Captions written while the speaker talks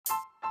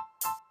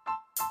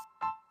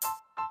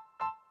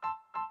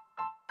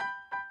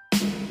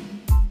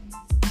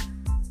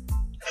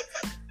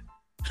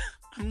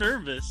I'm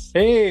nervous.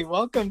 Hey,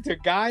 welcome to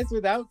Guys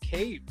Without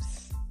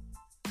Capes.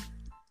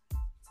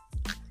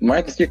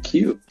 Mark, you're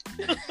cute.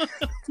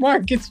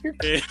 Mark, it's your...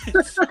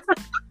 It's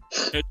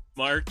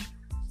Mark.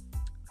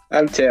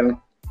 I'm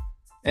Tim.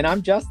 And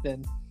I'm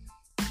Justin.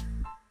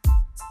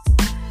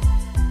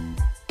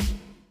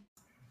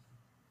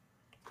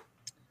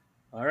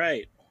 All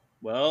right.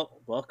 Well,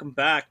 welcome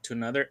back to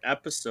another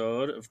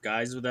episode of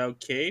Guys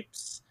Without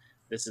Capes.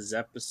 This is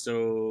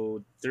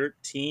episode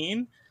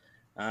 13.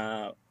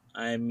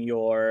 I'm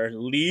your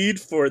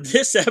lead for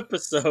this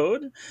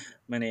episode.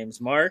 My name's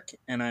Mark,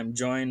 and I'm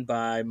joined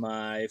by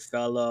my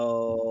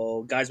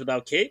fellow Guys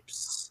Without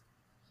Capes.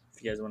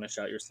 If you guys want to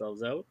shout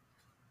yourselves out.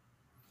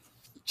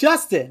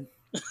 Justin.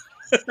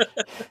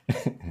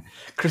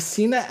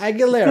 Christina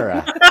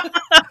Aguilera.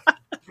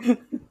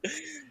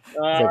 It's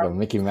like a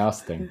Mickey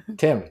Mouse thing.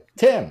 Tim.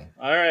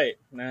 All right.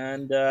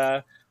 And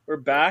we're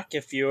back.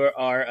 If you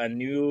are a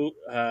new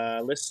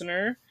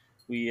listener,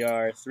 we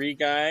are three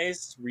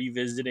guys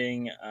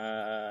revisiting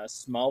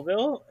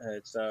Smallville.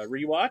 It's a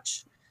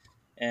rewatch.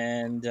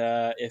 And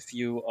if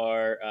you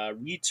are a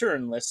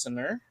return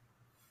listener,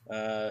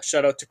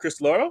 shout out to Chris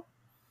Lauro.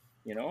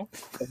 You know,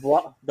 the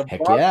vlog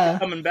yeah.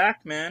 coming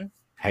back, man.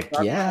 Heck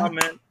yeah.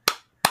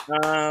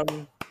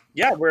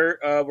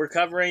 We're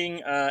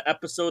covering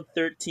episode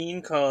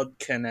 13 called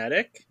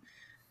Kinetic.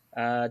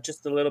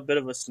 Just a little bit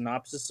of a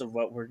synopsis of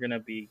what we're going to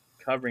be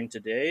covering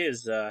today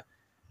is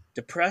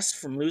depressed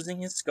from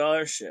losing his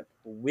scholarship,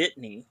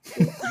 Whitney,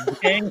 the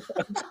gang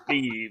of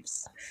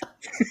thieves.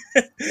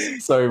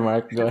 Sorry,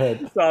 Mark. Go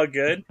ahead. It's all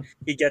good.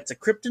 He gets a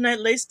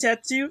kryptonite lace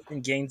tattoo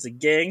and gains the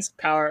gang's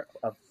power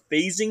of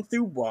phasing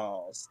through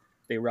walls.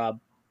 They rob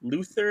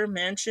Luthor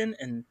Mansion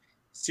and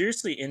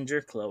seriously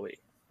injure Chloe,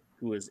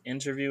 who is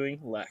interviewing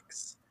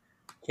Lex.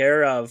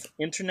 Care of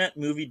Internet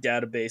Movie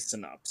Database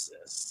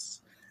Synopsis.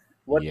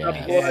 What's up,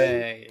 boys?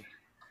 Yay.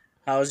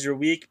 How's your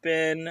week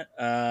been?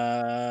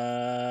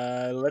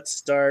 Let's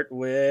start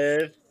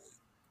with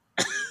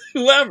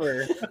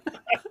whoever.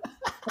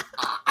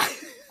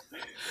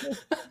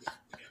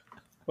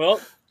 Well,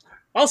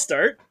 I'll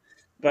start.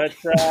 But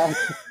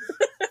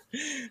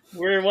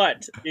we're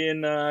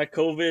in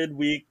COVID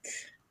week?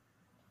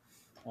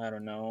 I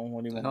don't know.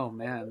 What do you want? Oh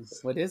man,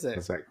 what is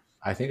it?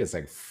 I think it's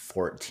like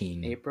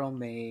 14. April,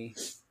 May,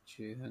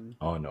 June.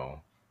 Oh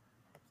no.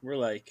 We're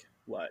like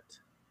what?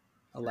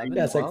 11.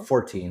 Yeah, it's like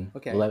 14.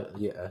 Okay.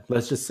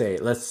 Let's say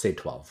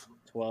 12.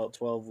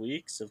 12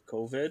 weeks of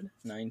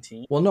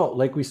COVID-19. Well, no,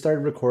 like we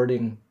started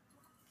recording.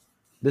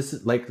 This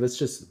is like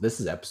this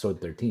is episode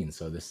 13,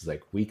 so this is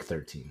like week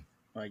 13.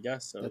 I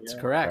guess so. That's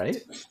yeah. correct.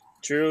 Right?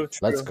 True.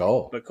 Let's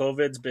go. But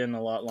COVID's been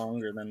a lot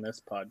longer than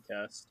this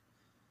podcast.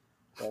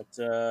 But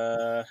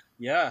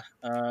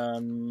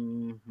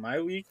my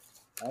week,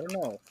 I don't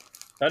know.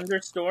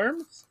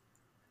 Thunderstorms.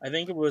 I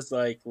think it was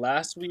like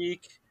last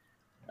week.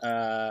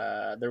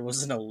 There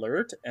was an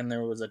alert and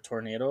there was a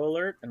tornado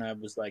alert, and I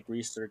was like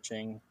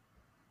researching,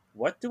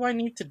 what do I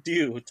need to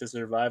do to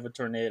survive a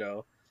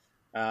tornado?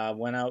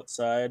 Went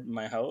outside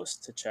my house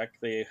to check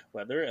the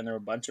weather, and there were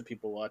a bunch of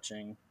people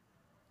watching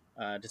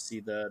to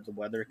see the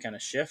weather kind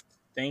of shift.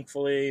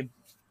 Thankfully,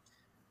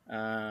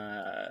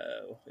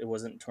 it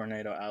wasn't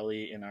Tornado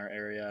Alley in our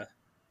area.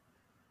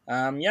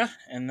 And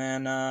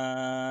then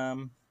I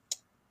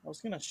was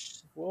gonna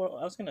just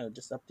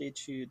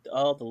update you,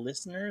 all the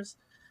listeners.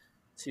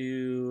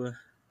 No,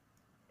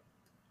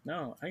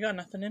 I got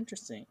nothing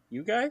interesting.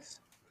 You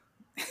guys?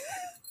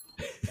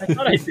 I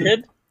thought I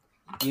did.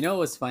 You know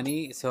what's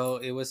funny? So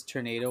it was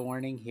tornado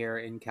warning here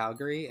in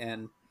Calgary,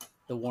 and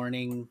the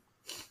warning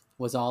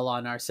was all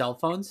on our cell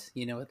phones,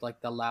 with like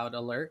the loud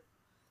alert.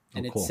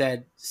 And cool. It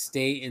said,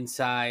 stay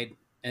inside,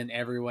 and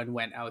everyone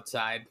went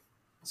outside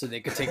so they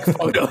could take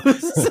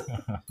photos.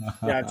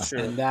 Yeah,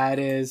 true. And that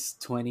is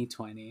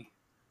 2020.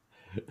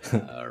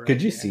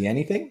 Could you see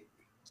anything?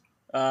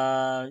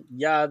 There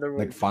were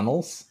Like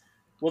funnels?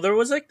 Well, there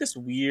was like this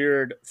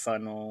weird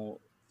funnel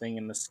thing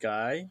in the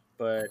sky,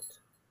 but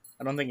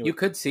I don't think it was... You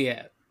could see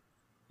it,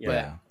 Yeah,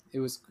 but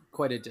it was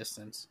quite a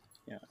distance.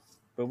 yeah.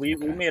 But we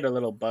made a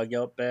little bug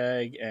out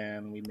bag,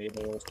 and we made a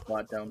little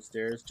spot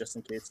downstairs just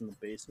in case in the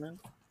basement.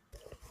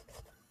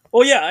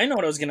 Oh yeah, I know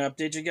what I was gonna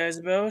update you guys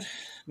about.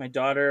 My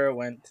daughter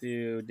went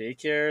to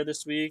daycare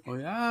this week. Oh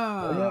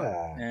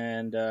yeah.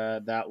 And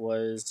that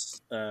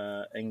was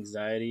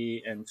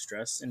anxiety and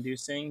stress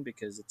inducing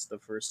because it's the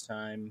first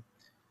time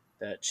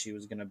that she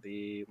was going to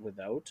be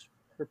without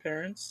her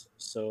parents.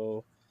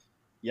 So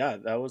yeah,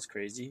 that was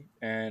crazy.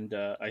 And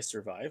I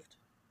survived.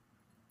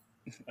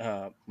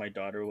 My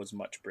daughter was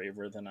much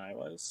braver than I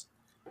was.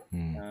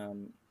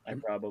 I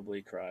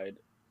probably cried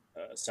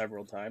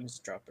several times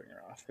dropping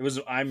her off.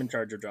 I'm in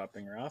charge of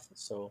dropping her off.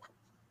 So,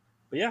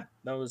 but yeah,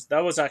 that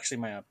was actually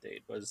my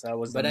update.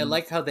 I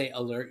like how they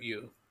alert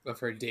you of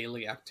her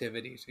daily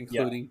activities,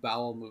 including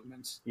bowel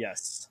movements.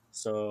 Yes.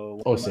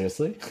 So. Oh,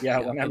 seriously? Yeah.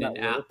 When I'm in at an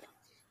app.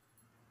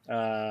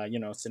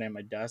 work, sitting at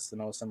my desk,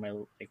 and all of a sudden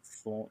my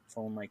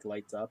phone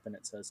lights up and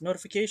it says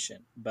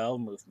notification, bowel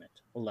movement,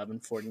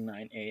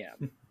 11:49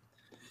 a.m.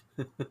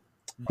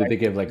 Did they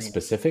give like Cream.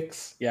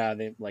 specifics? Yeah,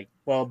 they like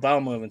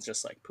bowel movement's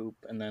just like poop,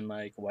 and then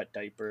like wet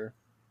diaper,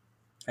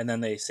 and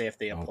then they say if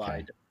they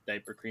applied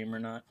diaper cream or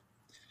not.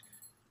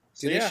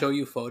 Do they show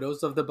you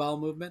photos of the bowel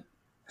movement?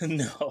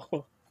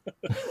 No.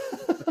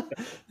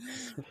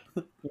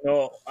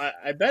 No,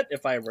 I bet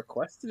if I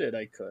requested it,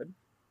 I could,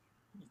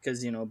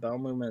 because bowel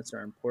movements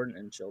are important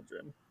in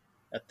children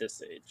at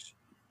this age.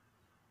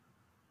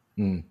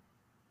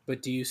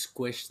 But do you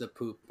squish the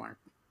poop, Mark?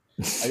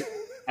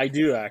 I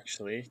do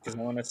actually, because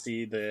I want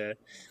to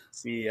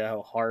see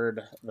how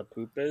hard the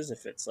poop is.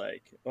 If it's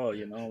like,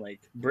 like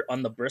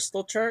on the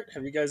Bristol chart.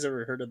 Have you guys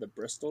ever heard of the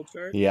Bristol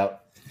chart?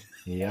 Yep.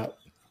 I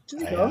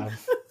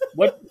have.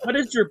 What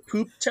is your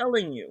poop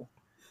telling you?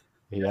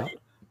 Yeah.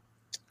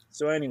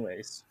 So,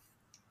 anyways,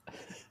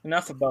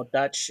 enough about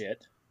that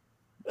shit.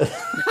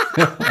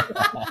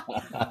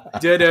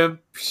 Did him.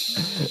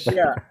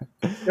 Yeah,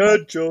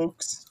 good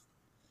jokes.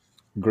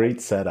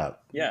 Great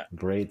setup. Yeah,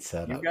 Great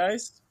setup. you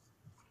guys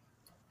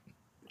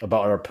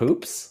About our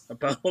poops?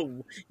 about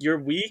your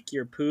week,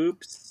 your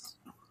poops.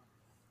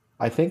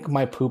 I think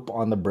my poop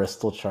on the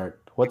Bristol chart.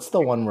 What's the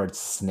one where it's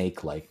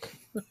snake-like?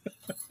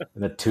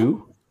 The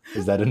 2?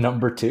 Is that a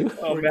number 2?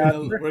 Oh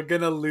We're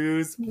gonna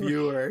lose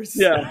viewers.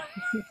 Yeah.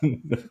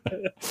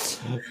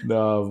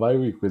 No, my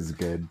week was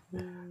good.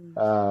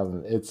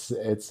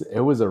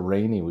 It was a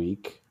rainy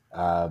week,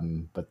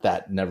 but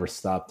that never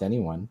stopped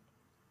anyone.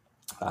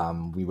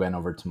 We went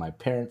over to my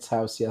parents'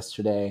 house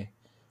yesterday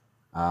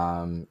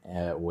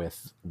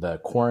with the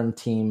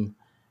quarantine.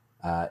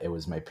 It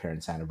was my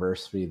parents'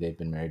 anniversary. They've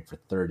been married for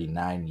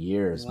 39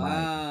 years.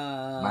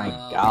 Wow. My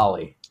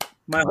golly.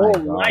 My My whole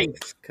God.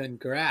 life.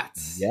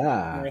 Congrats.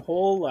 Yeah. My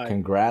whole life.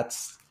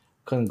 Congrats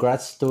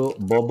to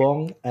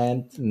Bobong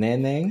and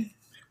Neneng.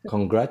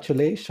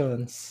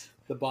 Congratulations.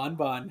 The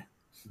bonbon.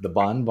 The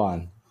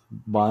Bonbon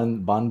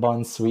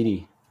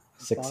Sweetie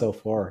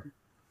 604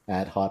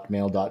 at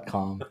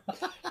hotmail.com.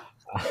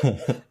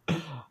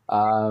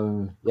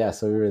 Yeah,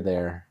 so we were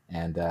there,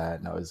 and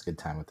no, it was a good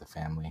time with the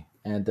family.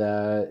 And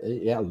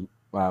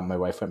my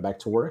wife went back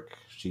to work.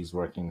 She's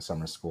working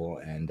summer school,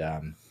 and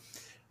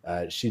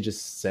she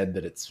just said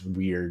that it's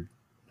weird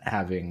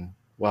having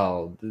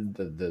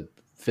the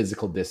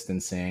physical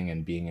distancing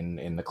and being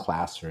in the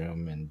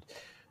classroom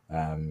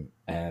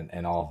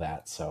and all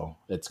that. So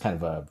it's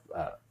kind of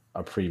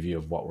a preview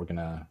of what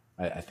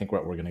I think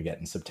what we're gonna get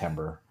in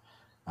September.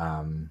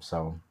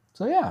 So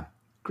yeah,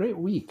 great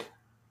week.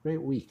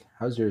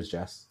 How's yours,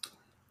 Jess?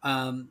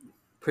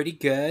 Pretty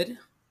good.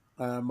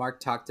 Mark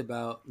talked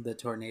about the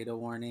tornado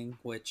warning,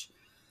 which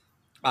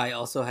I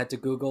also had to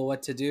Google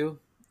what to do.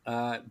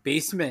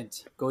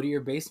 Basement. Go to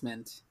your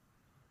basement.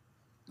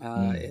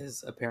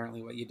 Is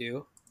apparently what you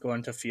do. Go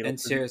into fetal And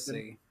position.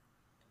 seriously,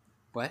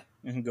 what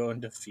And go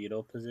into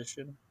fetal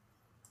position.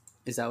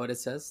 is that? What it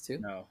says too?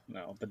 No,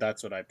 but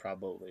that's what I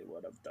probably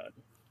would have done.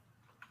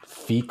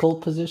 Fecal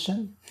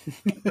position?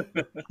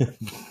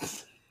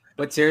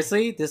 But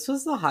seriously, this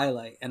was the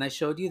highlight, and I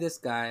showed you this,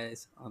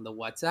 guys, on the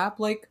WhatsApp.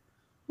 Like,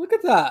 look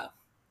at that.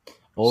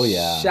 Oh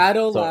yeah.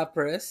 Shadow So-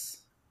 Lapras,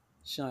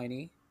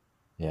 shiny.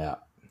 Yeah.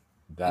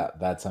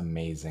 That's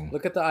amazing.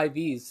 Look at the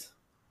IVs.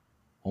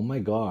 Oh my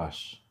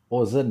gosh.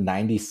 Oh, is it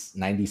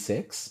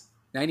 96?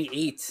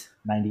 98,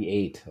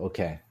 98.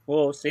 Okay.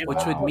 Well, save which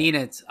that, would mean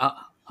it's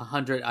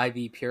 100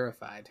 IV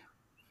purified.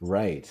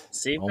 Right.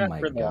 save Oh that my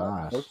for the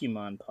gosh.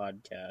 Pokemon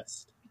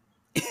podcast.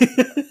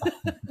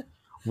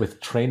 With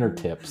trainer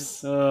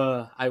tips.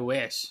 I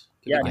wish.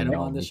 Can Yeah, we I get him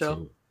know, on the me show?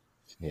 too.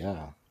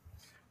 Yeah.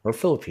 Or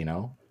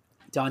Filipino.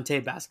 Dante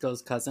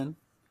Basco's cousin.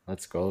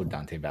 Let's go,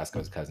 Dante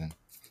Basco's cousin.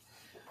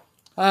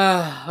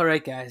 All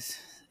right, guys.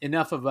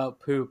 Enough about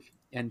poop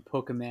and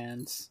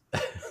Pokemons.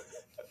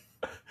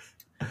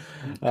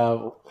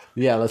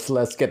 Yeah,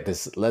 let's get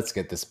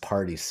this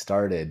party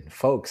started,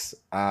 folks.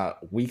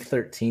 Week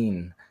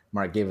 13.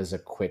 Mark gave us a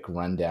quick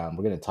rundown.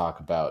 We're going to talk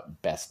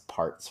about best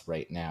parts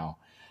right now.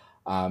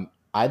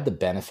 I had the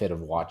benefit of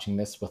watching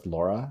this with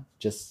Laura.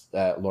 Just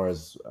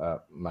Laura's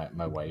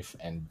my wife,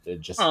 and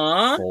just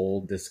Aw.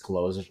 full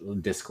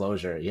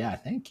disclosure. Yeah,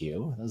 thank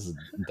you. This is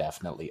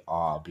definitely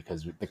awe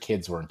because the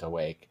kids weren't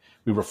awake.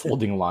 We were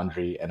folding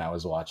laundry, and I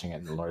was watching it,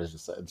 and Laura's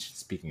just she's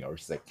speaking over.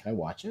 She's like, "Can I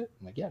watch it?"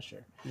 I'm like, "Yeah,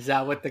 sure." Is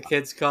that what the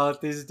kids call it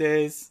these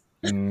days?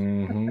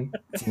 Mm-hmm.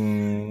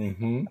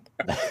 Mm-hmm.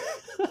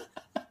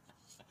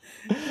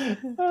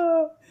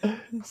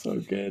 So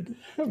good.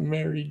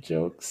 Merry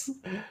jokes.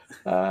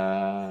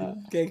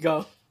 Okay,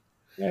 go.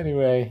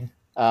 Anyway,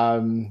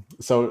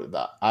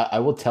 so I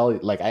will tell you,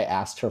 like, I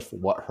asked her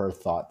what her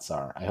thoughts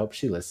are. I hope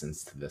she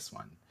listens to this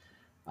one.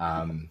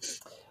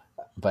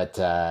 But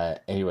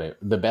anyway,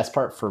 the best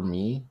part for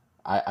me,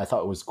 I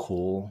thought it was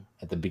cool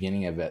at the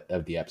beginning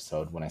of the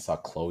episode when I saw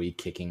Chloe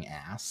kicking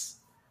ass,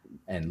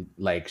 and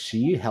like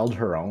she held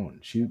her own.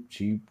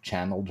 She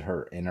channeled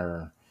her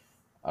inner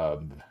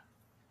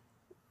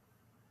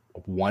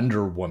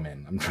Wonder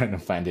Woman. I'm trying to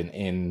find an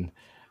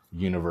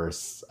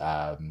in-universe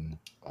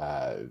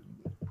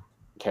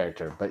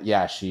character, but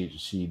yeah,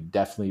 she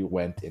definitely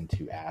went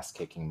into ass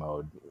kicking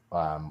mode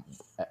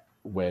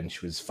when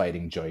she was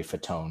fighting Joey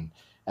Fatone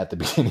at the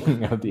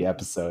beginning of the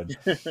episode.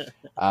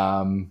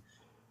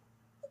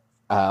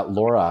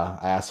 Laura,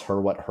 I asked her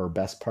what her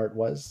best part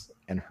was,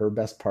 and her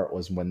best part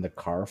was when the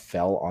car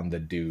fell on the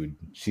dude.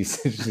 She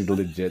said she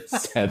legit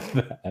said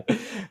that.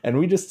 And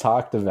we just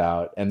talked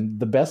about, and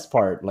the best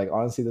part, like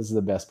honestly, this is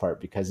the best part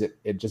because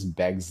it just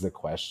begs the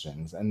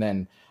questions. And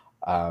then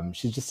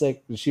she's just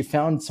like, she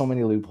found so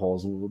many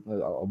loopholes.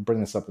 I'll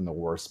bring this up in the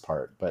worst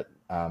part, but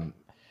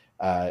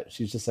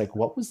she's just like,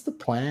 what was the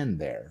plan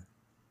there?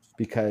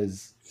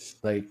 Because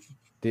like,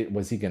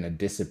 was he going to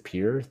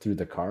disappear through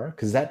the car?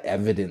 Because that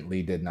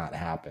evidently did not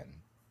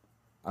happen,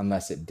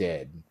 unless it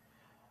did.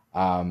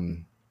 But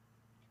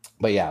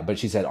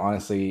she said,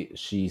 honestly,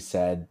 she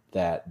said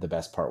that the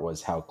best part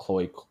was how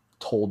Chloe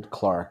told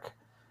Clark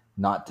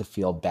not to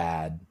feel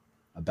bad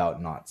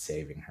about not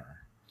saving her.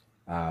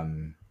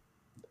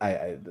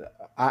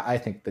 I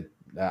think that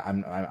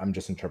I'm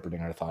just interpreting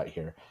her thought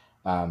here,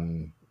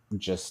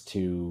 just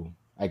to,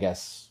 I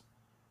guess,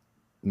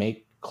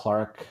 make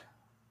Clark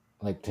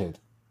like to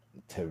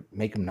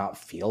make him not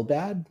feel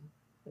bad.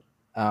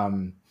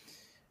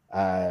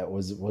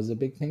 Was a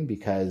big thing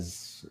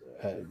because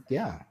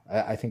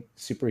I think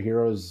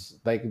superheroes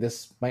like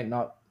this might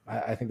not.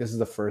 I think this is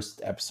the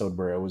first episode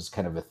where it was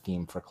kind of a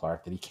theme for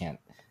Clark that he can't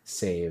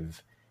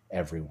save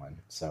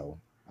everyone. So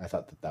I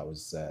thought that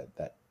was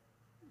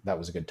that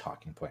was a good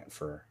talking point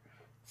for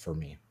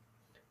me.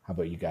 How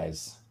about you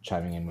guys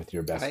chiming in with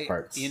your best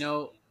parts?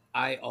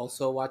 I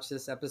also watched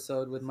this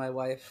episode with my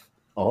wife.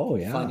 Oh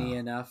yeah, funny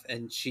enough,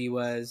 and she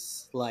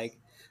was like,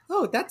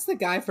 "Oh, that's the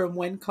guy from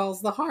When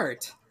Calls the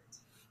Heart."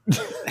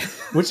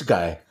 Which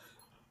guy?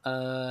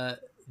 The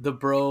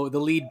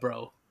lead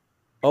bro.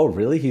 Oh,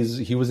 really?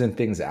 He was in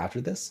things after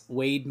this?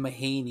 Wade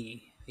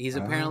Mahaney. He's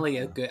apparently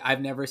a good.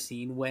 I've never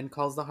seen When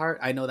Calls the Heart.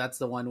 I know that's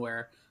the one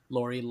where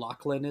Lori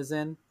Loughlin is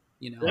in.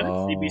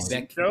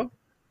 CBC show?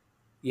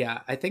 Yeah,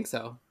 I think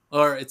so.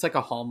 Or it's like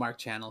a Hallmark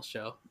Channel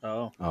show.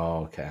 Oh,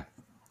 okay.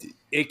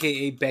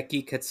 AKA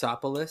Becky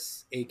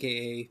Katsopoulos,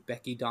 AKA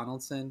Becky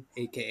Donaldson,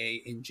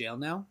 AKA in jail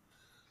now.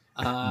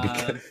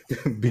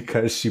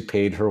 Because she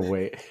paid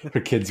her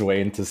kid's way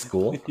into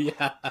school.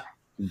 Yeah,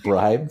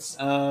 bribes.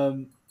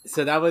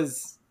 So that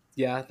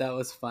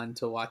was fun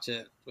to watch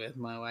it with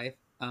my wife.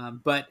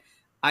 But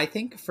I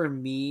think for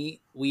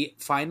me, we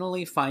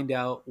finally find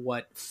out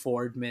what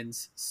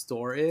Fordman's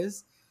store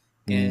is,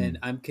 and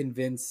I'm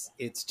convinced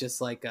it's just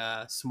like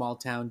a small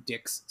town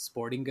Dick's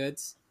Sporting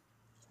Goods.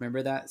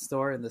 Remember that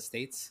store in the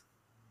States?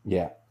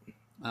 Yeah.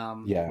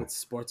 With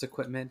sports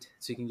equipment,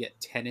 so you can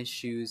get tennis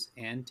shoes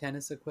and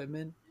tennis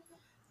equipment.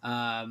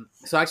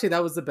 So actually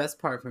that was the best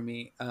part for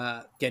me,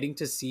 getting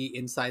to see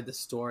inside the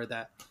store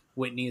that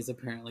Whitney is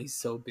apparently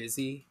so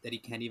busy that he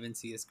can't even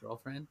see his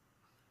girlfriend.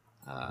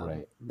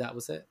 Right. That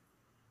was it.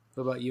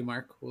 What about you,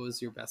 Mark? What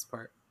was your best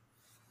part?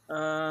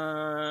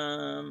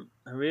 I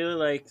really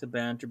like the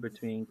banter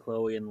between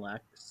Chloe and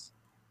Lex.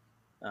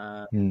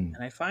 And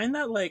I find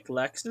that like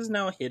Lex is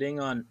now hitting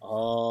on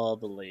all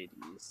the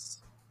ladies.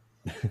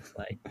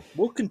 Like,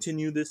 we'll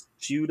continue this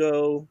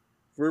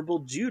verbal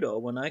judo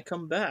when I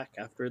come back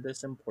after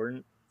this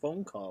important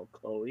phone call,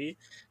 Chloe.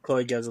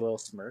 Chloe gives a little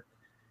smirk.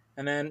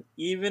 And then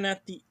even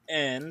at the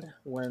end,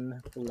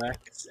 when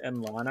Lex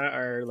and Lana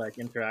are like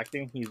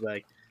interacting, he's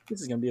like,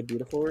 this is going to be a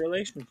beautiful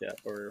relationship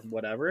or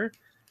whatever.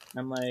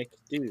 I'm like,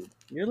 dude,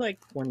 you're like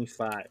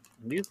 25.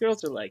 And these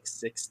girls are like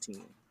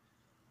 16.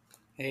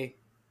 Hey,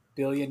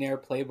 billionaire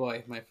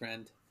playboy, my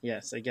friend.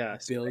 Yes, I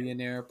guess.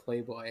 Billionaire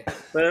playboy.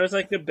 But there was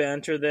like good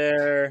banter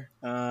there.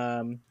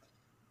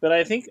 But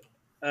I think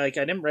like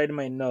I didn't write in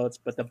my notes,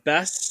 but the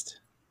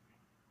best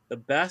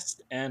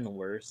and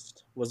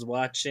worst was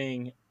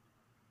watching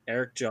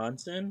Eric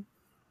Johnson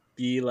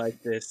be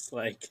like this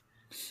like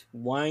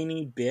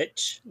whiny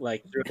bitch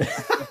like through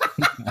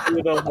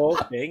the whole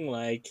thing.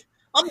 Like,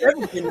 I'm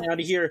never getting out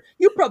of here.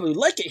 You probably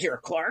like it here,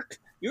 Clark.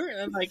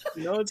 You're like,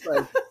 it's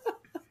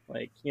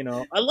like,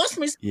 I lost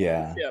my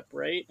scholarship,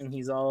 right? And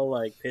he's all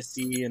like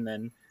pissy, and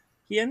then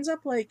he ends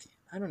up like,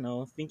 I don't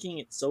know, thinking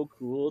it's so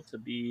cool to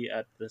be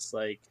at this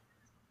like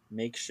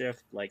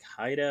makeshift like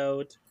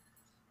hideout.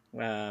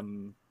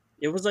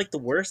 It was like the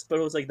worst, but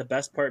it was like the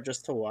best part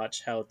just to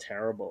watch how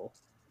terrible.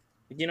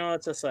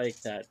 It's just like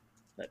that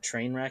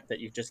train wreck that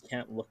you just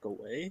can't look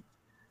away.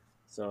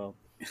 So,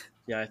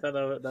 yeah, I thought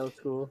that was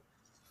cool.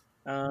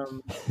 I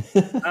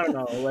don't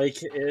know,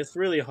 like it's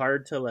really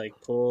hard to like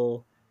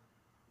to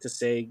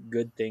say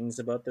good things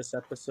about this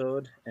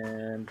episode,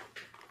 and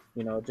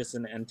just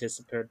an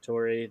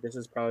anticipatory. This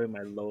is probably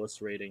my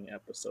lowest rating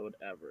episode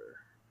ever.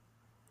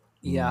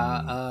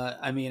 Yeah,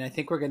 I mean, I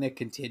think we're going to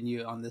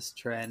continue on this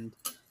trend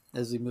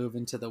as we move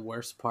into the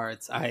worst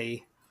parts.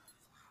 We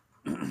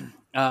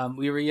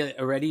were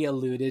already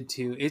alluded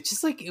to. It's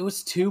just like it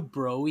was too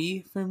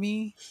bro-y for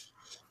me.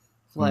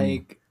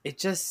 Like it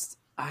just,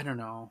 I don't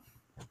know.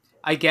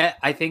 I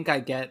think I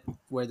get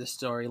where the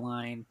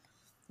storyline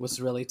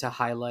was really to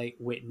highlight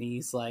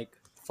Whitney's like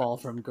fall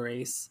from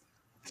grace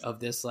of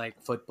this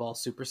like football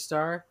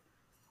superstar,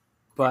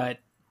 but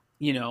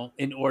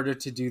in order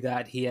to do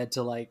that, he had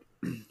to like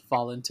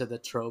fall into the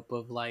trope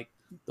of like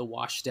the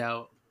washed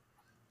out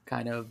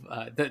kind of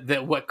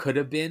the what could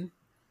have been,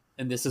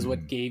 and this is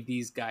what gave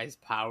these guys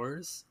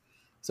powers.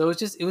 So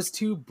it was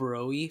too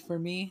bro-y for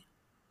me.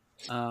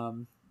 But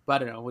I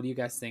don't know. What do you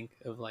guys think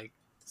of like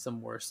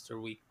some worst or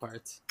weak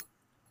parts?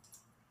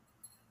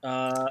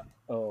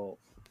 Oh.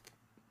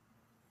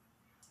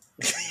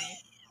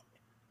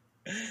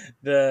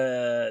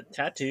 The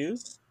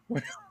tattoos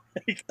were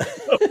like,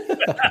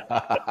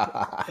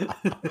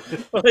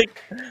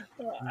 like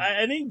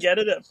I didn't get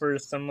it at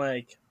first. I'm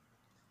like,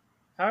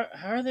 how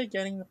are they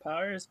getting the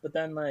powers? But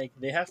then like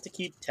they have to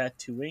keep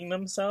tattooing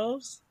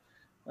themselves.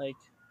 Like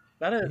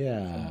that is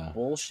Yeah.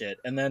 bullshit.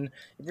 And then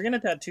if you're gonna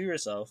tattoo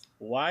yourself,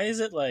 why is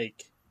it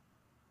like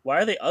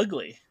why are they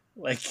ugly?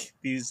 Like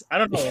these I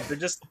don't know, they're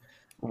just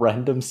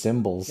Random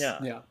symbols.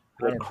 yeah.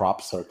 Or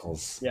crop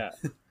circles. Yeah.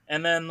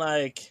 And then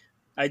like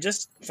I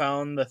just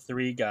found the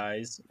three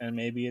guys and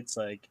maybe it's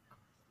like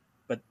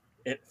but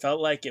it felt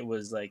like it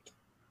was like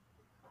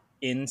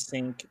in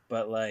sync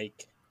but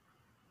like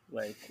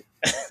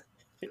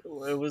it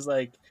was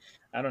like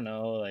I don't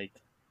know like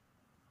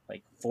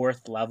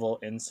fourth level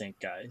in sync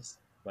guys.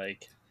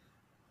 Like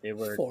they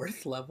were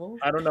Fourth level?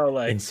 I don't know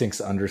like Instinct's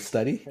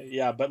understudy.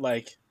 yeah, but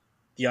like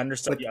the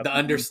understudy But the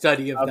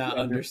understudy of of that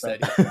the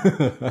understudy.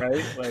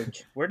 right? Like,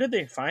 where did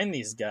they find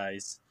these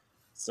guys?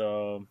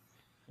 So,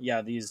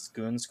 yeah, these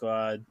Goon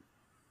Squad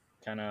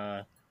kind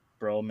of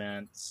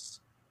bromance,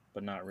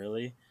 but not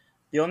really.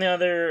 The only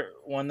other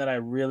one that I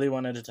really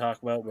wanted to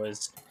talk about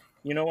was,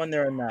 you know, when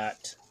they're in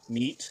that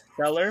meat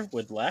cellar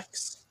with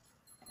Lex,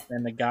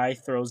 and the guy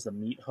throws the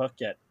meat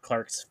hook at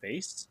Clark's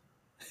face,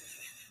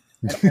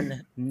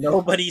 and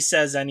nobody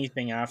says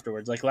anything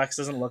afterwards. Like, Lex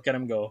doesn't look at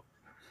him and go,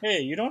 hey,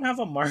 you don't have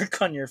a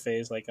mark on your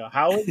face. Like,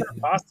 how is that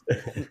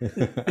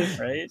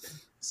possible? Right?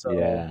 So,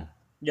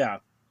 yeah.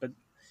 But,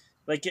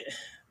 like,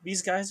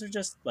 these guys are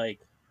just, like,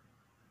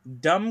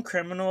 dumb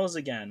criminals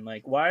again.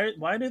 Like,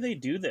 why do they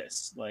do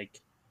this? Like,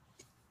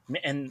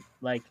 and,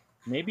 like,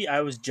 maybe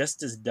I was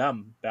just as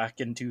dumb back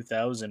in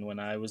 2000 when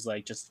I was,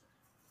 like, just,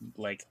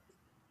 like,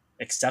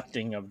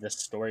 accepting of this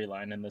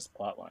storyline and this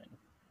plot line.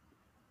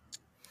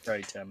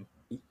 Sorry, Tim.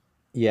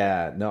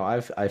 Yeah, no,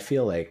 I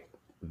feel like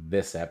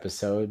this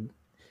episode,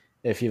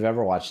 if you've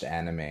ever watched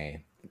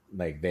anime,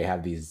 like they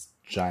have these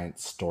giant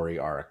story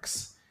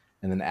arcs,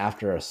 and then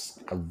after a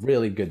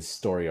really good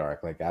story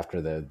arc, like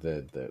after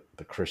the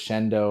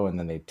crescendo, and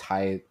then they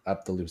tie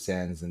up the loose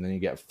ends, and then you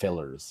get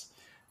fillers.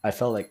 I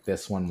felt like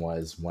this one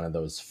was one of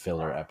those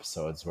filler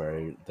episodes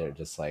where they're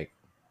just like,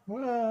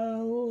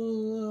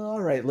 well,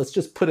 all right, let's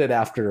just put it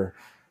after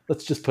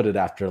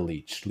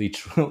Leech.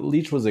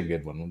 Leech was a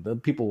good one. The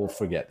people will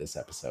forget this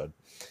episode.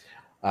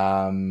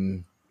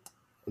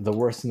 The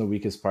worst and the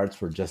weakest parts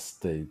were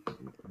just the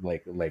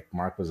like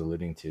Mark was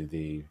alluding to,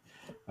 the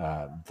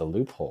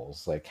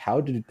loopholes. Like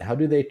how do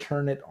they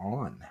turn it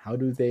on? How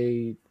do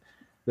they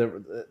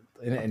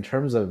in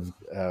terms of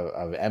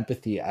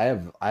empathy, I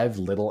have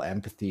little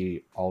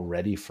empathy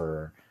already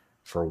for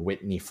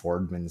Whitney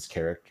Fordman's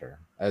character.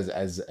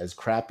 As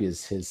crappy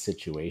as his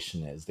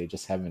situation is, they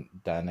just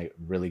haven't done a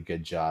really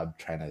good job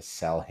trying to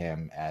sell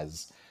him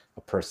as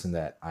a person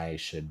that I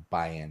should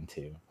buy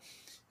into.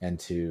 And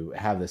to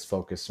have this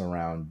focus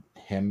around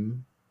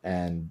him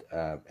and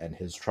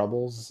his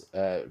troubles,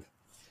 I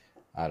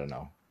don't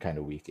know, kind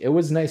of weak. It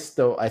was nice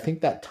though. I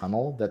think that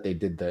tunnel that they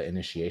did the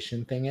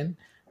initiation thing in,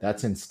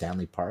 that's in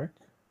Stanley Park.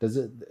 Is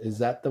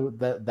that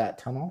that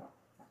tunnel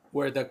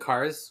Where the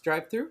cars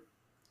drive through?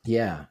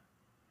 Yeah.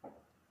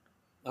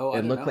 Oh,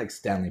 It looked like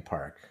Stanley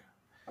Park.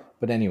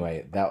 But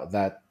anyway,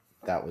 that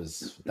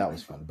was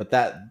fun. But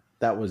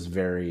that was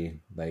very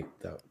like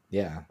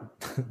yeah,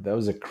 that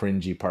was a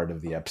cringy part of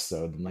the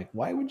episode. I'm like,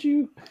 why would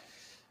you?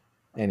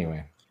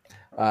 Anyway,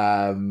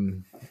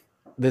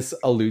 this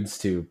alludes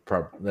to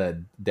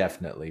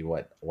definitely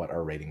what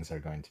our ratings are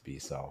going to be.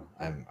 So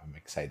I'm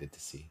excited to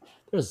see.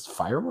 There's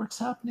fireworks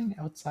happening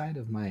outside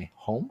of my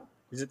home.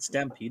 Is it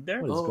Stampede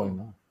there? What is going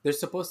on? There's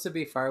supposed to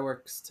be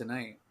fireworks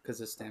tonight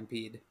because of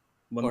Stampede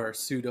or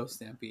pseudo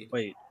Stampede.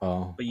 Wait,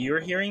 Oh, but you're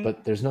hearing?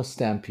 but there's no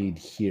stampede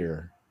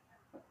here.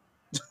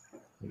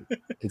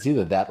 It's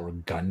either that or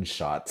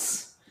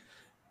gunshots.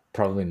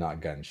 Probably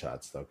not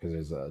gunshots though,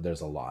 because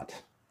there's a lot.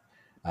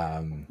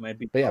 Might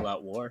be but yeah. all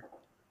out war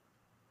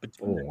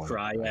between the I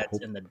dryads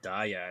hope- and the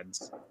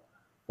dyads.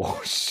 Oh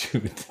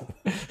shoot!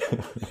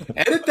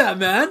 Edit that,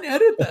 man.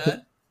 Edit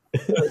that.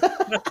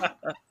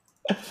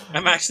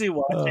 I'm actually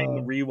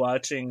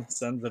rewatching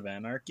Sons of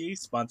Anarchy,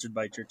 sponsored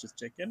by Church's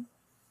Chicken.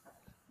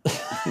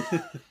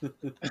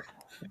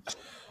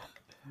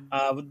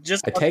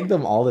 Just I tag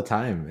them all the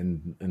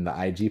time in the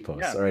IG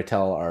posts, Yeah. or I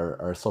tell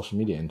our social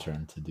media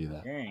intern to do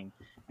that. dang.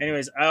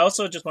 Anyways, I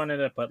also just wanted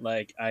to put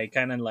I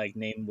kind of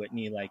named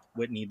Whitney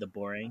Whitney the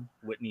boring,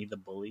 Whitney the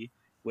bully,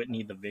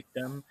 Whitney the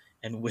victim,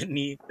 and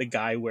Whitney the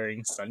guy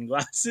wearing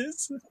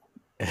sunglasses.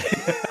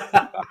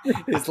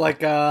 It's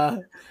like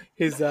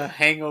his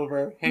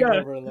hangover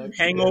look.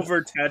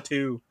 Hangover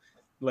tattoo,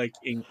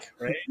 ink,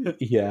 right?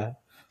 Yeah.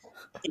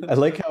 I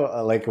like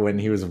how like when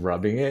he was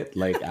rubbing it,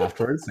 like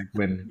afterwards, like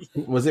when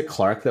was it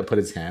Clark that put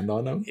his hand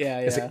on him? Yeah,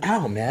 It's yeah. like,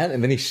 ow, man,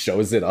 and then he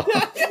shows it off.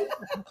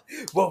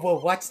 Whoa,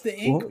 watch the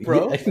ink, Well,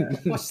 bro. yeah.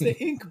 Watch the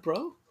ink,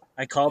 bro.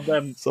 I called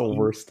them It's the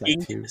worst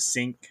ink tattoo.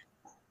 sink.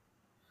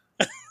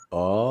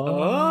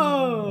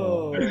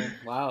 Oh,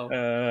 wow.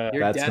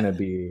 Your That's dad, gonna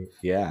be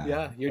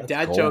your your that's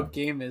dad gold. joke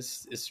game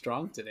is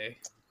strong today.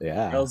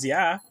 Yeah. Hells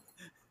yeah.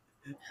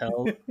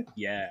 Hell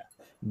yeah.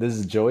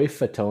 Does Joey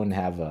Fatone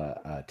have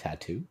a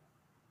tattoo?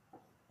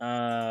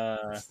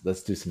 Uh,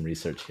 Let's do some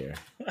research here.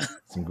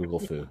 Some Google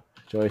foo.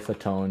 Joey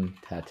Fatone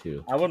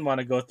tattoo. I wouldn't want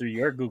to go through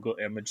your Google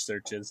image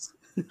searches.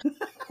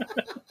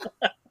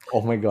 Oh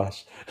my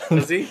gosh.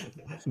 Does he?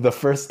 The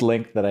first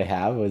link that I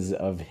have was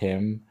of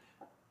him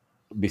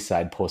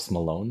beside Post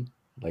Malone,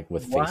 like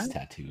with face What?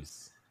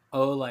 tattoos.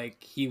 Oh,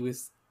 like he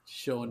was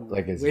shown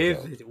Like as a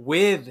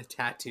with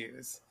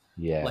tattoos,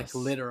 Yes. like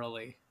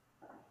literally.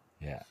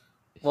 Yeah.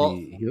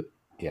 Well-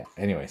 Yeah.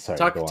 Anyway, sorry.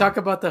 Talk go talk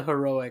on. about the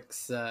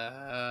heroics.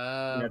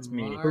 That's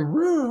me. Mark.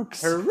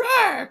 Heroics.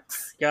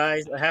 Heroics.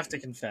 Guys, I have to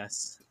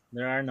confess,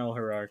 there are no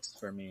heroics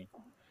for me.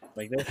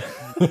 Like this,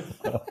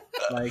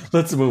 like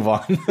Let's move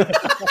on.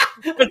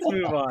 let's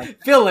move on.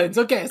 Villains.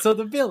 Okay, so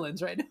the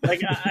villains, right?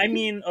 Like I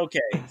mean,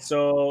 okay.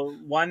 So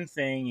one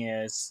thing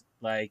is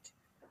like,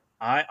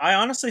 I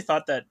honestly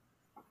thought that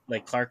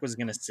like Clark was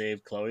gonna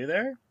save Chloe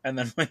there, and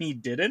then when he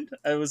didn't,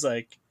 I was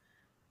like,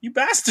 "You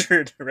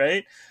bastard!"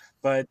 Right?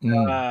 But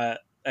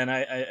and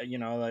I you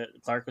know, like,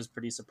 Clark was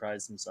pretty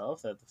surprised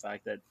himself at the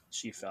fact that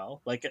she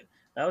fell. Like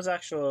that was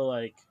actual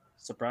like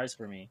surprise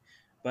for me.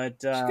 But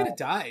She could have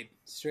died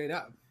straight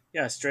up.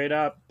 yeah, straight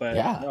up. But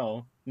Yeah.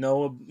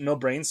 no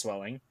brain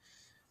swelling.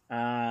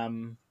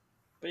 But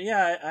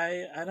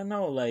yeah, I don't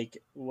know.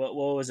 Like what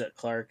was it?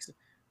 Clark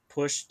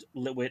pushed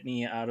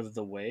Whitney out of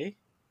the way,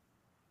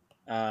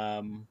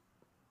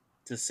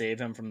 to save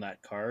him from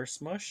that car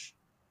smush.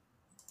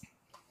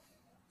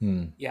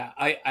 Yeah,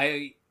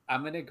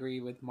 I'm gonna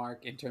agree with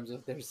Mark in terms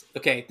of there's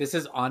okay. This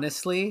is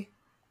honestly,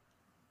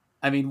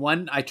 I mean,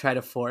 one I try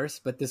to force,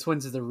 but this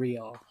one's the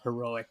real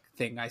heroic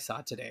thing I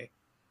saw today.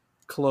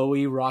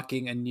 Chloe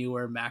rocking a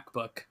newer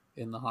MacBook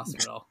in the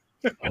hospital.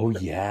 Oh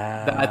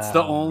yeah. That's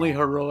the only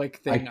heroic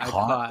thing I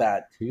caught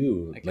that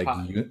too. I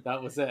caught.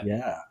 That was it.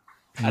 yeah.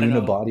 I don't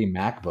know. Unibody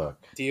MacBook.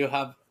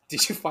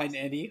 Did you find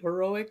any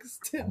heroics,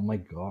 Tim? Oh my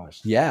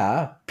gosh.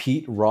 Yeah.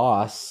 Pete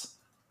Ross.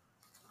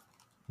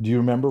 Do you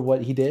remember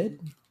what he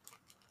did?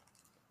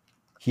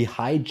 He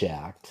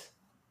hijacked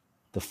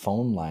the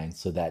phone line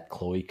so that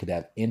Chloe could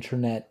have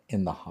internet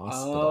in the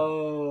hospital.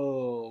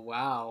 Oh,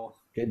 wow.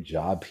 Good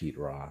job, Pete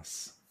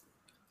Ross.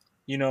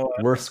 You know,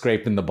 We're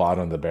scraping the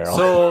bottom of the barrel.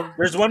 So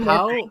there's one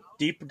how? more thing,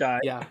 deep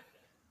dive. Yeah.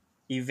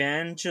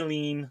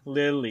 Evangeline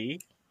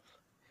Lilly.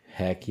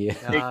 Heck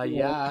yeah.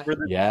 Yeah. For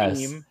the Yes.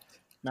 team.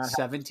 Not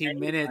 17 any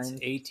minutes, time.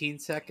 18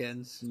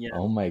 seconds. Yeah.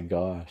 Oh my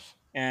gosh.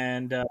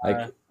 And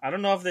Like- I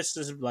don't know if this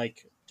is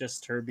like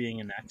just her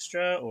being an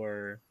extra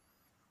or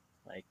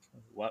like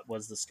what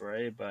was the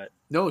story, but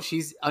No,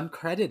 she's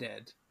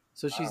uncredited.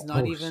 So she's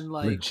not Oh, even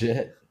like,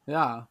 legit.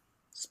 yeah.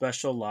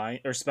 special line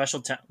or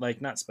special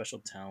like not special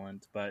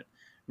talent, but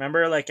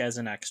remember like as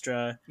an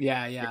extra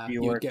Yeah. if You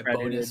you were would get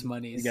credited, bonus you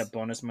monies. get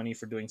bonus money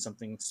for doing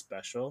something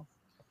special.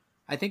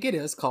 I think it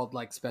is called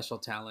like special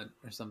talent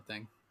or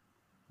something.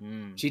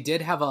 Mm. She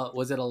did have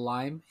was it a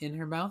lime in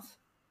her mouth?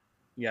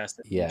 Yes.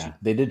 Yeah.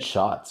 They did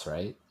shots,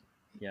 right?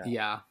 Yeah.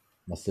 Yeah.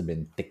 Must have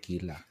been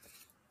tequila.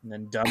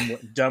 And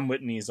then dumb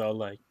Whitney's all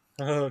like,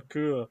 "Oh,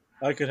 cool!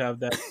 I could have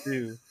that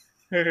too."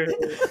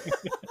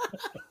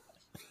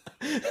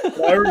 I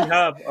already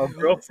have a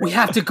girlfriend. We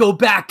have to go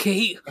back,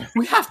 Kate.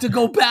 We have to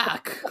go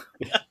back.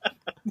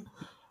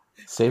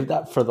 Save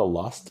that for the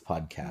Lost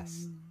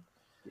podcast.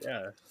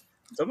 Yeah,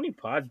 so many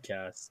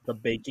podcasts. The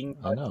baking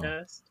I know.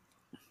 podcast.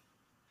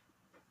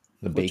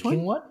 The Which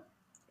baking one? one?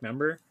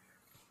 Remember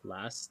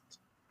last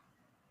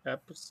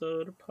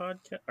episode of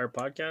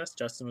podcast?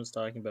 Justin was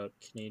talking about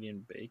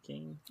Canadian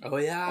baking. Oh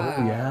yeah.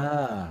 Oh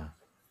yeah.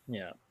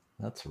 Yeah.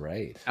 That's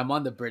right. I'm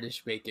on the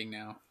British baking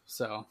now,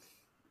 so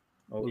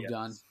Oh moved yeah.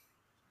 on.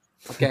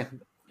 Okay.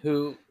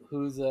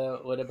 Who's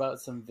what about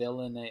some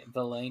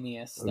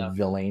villainous stuff?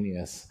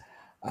 Villainous.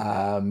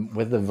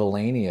 With the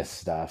villainous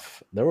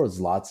stuff, there was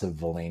lots of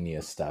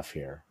villainous stuff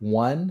here.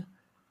 One,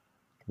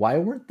 why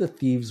weren't the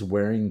thieves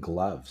wearing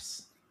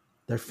gloves?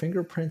 Their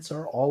fingerprints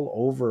are all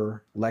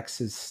over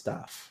Lex's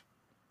stuff.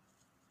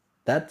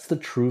 That's the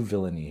true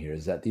villainy here,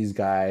 is that these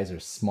guys are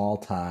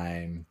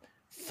small-time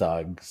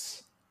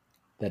thugs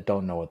that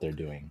don't know what they're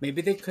doing.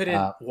 Maybe they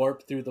couldn't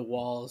warp through the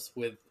walls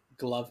with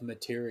glove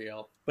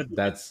material. But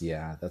That's what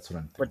I'm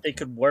thinking. but they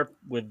could warp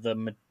with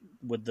the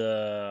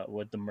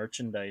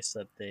merchandise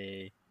that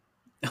they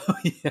Oh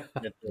yeah.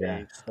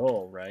 Yeah.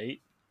 stole,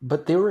 right?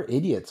 But they were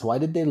idiots. Why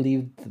did they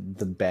leave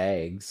the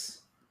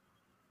bags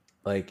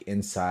like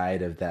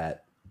inside of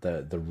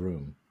the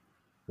room?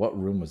 What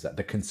room was that?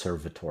 The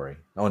conservatory.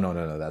 Oh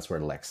no, that's where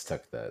Lex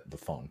took the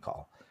phone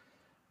call.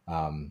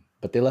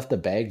 But they left the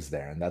bags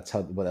there, and that's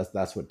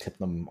what tipped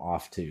them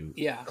off to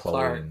Yeah, Chloe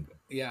Clark. and,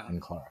 Yeah.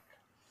 and Clark.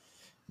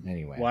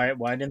 Anyway,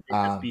 Why didn't they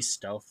just um, be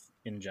stealth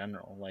in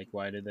general? Like,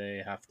 why did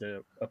they have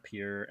to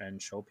appear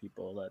and show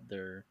people that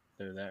they're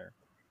there?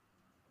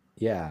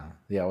 yeah,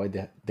 well,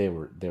 they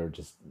were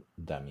just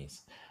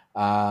dummies.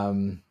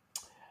 Um,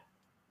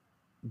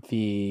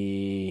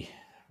 the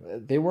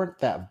they weren't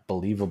that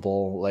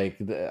believable. Like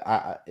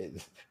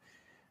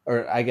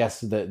or I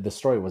guess the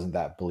story wasn't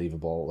that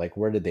believable. Like,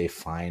 where did they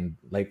find?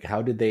 Like,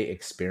 how did they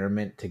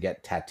experiment to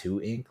get tattoo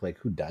ink? Like,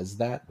 who does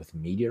that with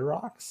meteor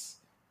rocks?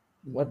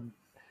 What?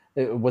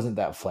 It wasn't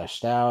that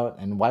fleshed out.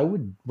 And why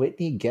would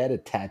Whitney get a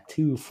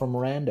tattoo from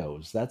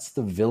randos? That's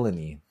the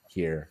villainy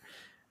here.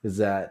 Is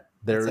that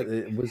It's there? like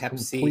It was Hep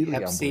completely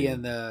C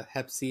unbelievable.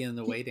 Hep C in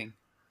the waiting.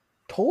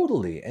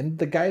 Totally. And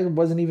the guy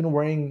wasn't even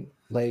wearing,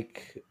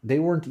 like, they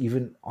weren't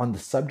even on the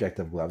subject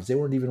of gloves. They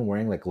weren't even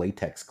wearing like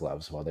latex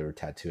gloves while they were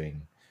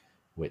tattooing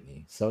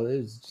Whitney. So it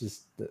was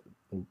just, I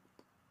don't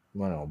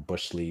know,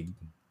 Bush League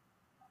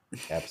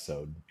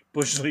episode.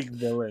 Bush League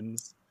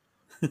villains.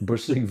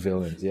 Bush League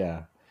villains,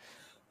 yeah.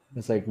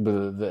 It's like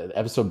the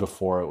episode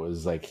before, it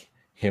was like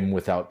him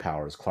without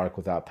powers, Clark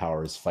without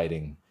powers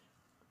fighting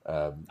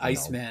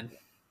Iceman.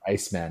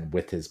 Iceman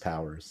with his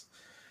powers.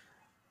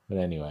 But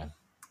anyway,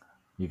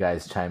 you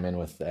guys chime in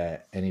with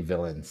any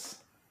villains.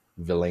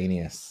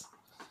 Villainous.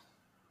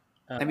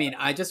 I mean,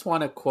 I just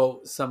want to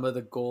quote some of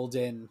the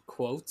golden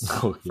quotes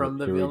Oh, from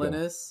the here we go.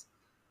 villainous.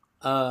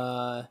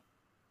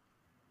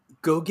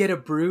 Go get a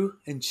brew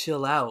and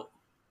chill out.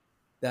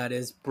 That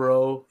is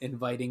Bro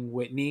inviting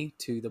Whitney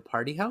to the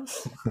party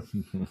house.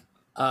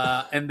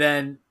 And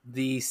then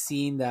the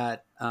scene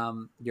that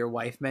your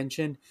wife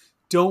mentioned,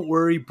 don't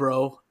worry,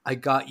 bro, I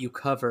got you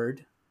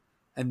covered.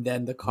 And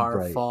then the car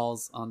Right.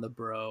 falls on the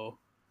bro.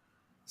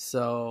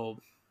 So,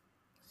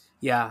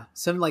 yeah,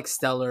 some like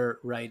stellar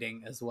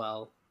writing as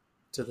well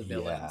to the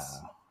villains.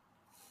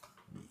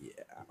 Yeah.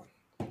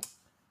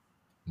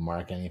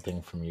 Mark,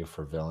 anything from you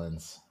for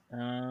villains?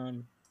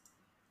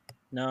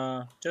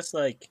 No, just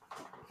like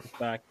the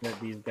fact that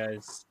these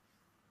guys,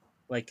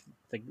 like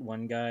the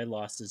one guy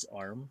lost his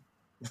arm.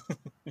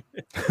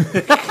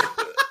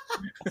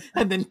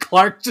 And then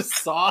Clark just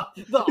saw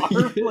the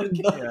arm. Like,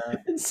 Yeah.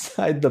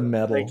 Inside the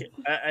metal. Like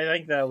I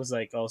think that was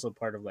like also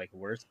part of like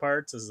worst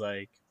parts is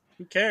like,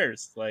 who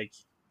cares? Like,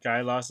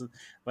 guy lost,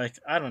 like,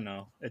 I don't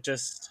know. It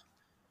just,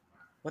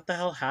 what the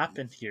hell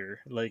happened here?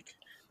 Like,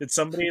 did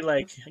somebody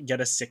like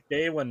get a sick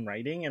day when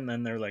writing, and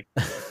then they're like,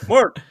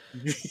 Mark,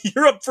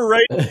 you're up for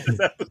writing this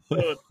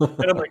episode,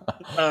 and I'm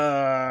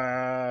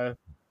like,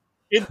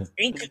 it's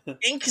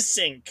ink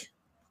sync,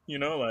 you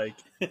know, like,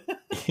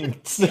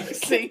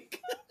 sync.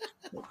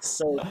 it's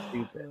so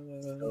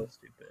stupid, so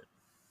stupid.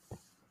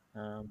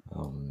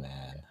 Oh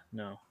man.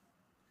 No,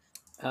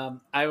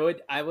 I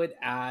would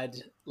add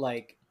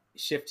like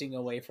shifting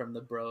away from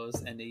the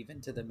bros and even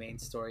to the main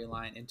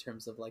storyline in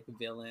terms of like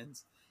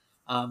villains.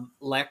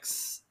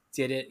 Lex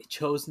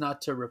chose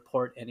not to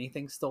report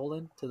anything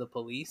stolen to the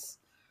police.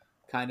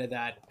 Kind of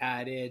that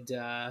added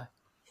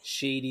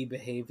shady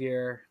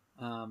behavior.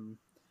 And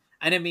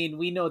I mean,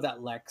 we know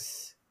that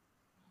Lex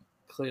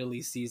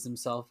clearly sees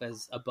himself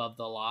as above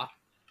the law.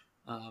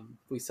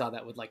 We saw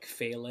that with like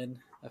Phelan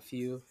a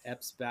few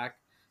eps back.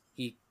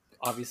 He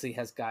obviously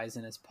has guys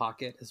in his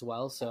pocket as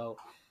well. So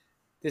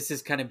this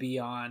is kind of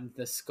beyond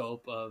the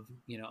scope of,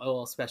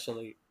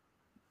 especially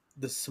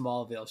the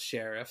Smallville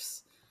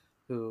sheriffs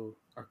who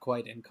are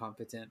quite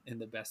incompetent in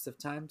the best of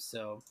times.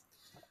 So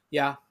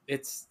yeah,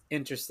 it's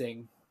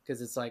interesting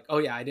because it's like, oh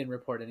yeah, I didn't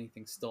report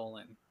anything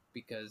stolen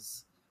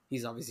because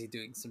he's obviously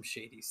doing some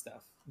shady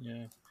stuff.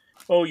 yeah.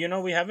 Oh,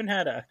 we haven't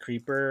had a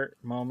creeper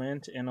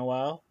moment in a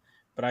while,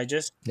 but I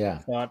just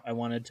thought I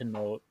wanted to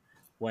note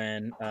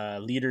when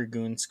Leader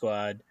Goon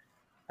Squad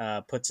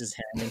puts his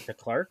hand into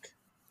Clark.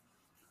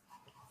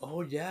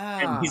 Oh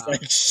yeah, And he's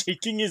like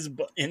shaking his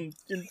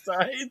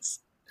insides.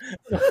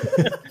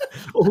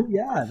 Oh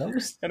yeah, that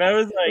was And I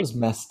was like,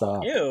 messed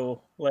up. ew,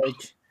 like,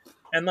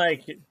 and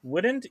like,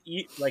 wouldn't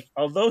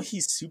although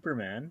he's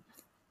Superman,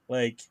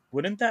 like,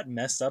 wouldn't that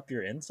mess up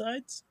your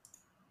insides?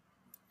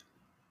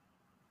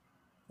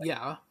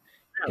 Yeah.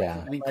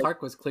 Yeah. I mean,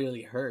 Clark was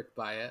clearly hurt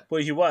by it.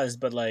 Well, he was,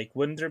 but like,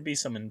 wouldn't there be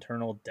some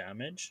internal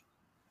damage?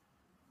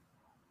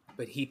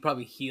 But he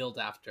probably healed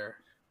after.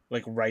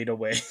 Like, right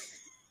away.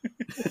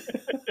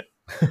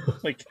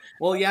 Like,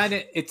 well, yeah,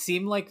 and it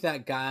seemed like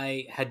that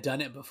guy had done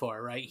it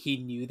before, right? He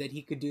knew that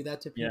he could do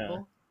that to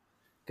people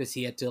because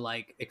he had to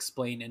like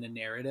explain in a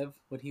narrative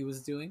what he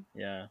was doing.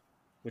 Yeah,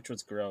 which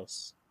was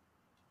gross.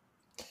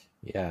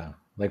 Yeah,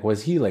 like,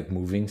 was he like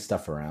moving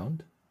stuff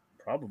around?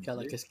 Probably. Yeah,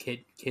 like his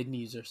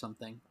kidneys or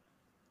something.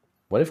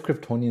 What if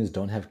Kryptonians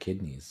don't have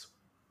kidneys?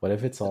 What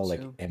if it's all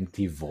That's like true.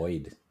 empty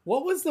void?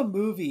 What was the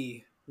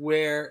movie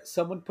where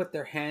someone put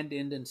their hand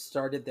in and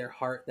started their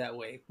heart that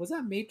way? Was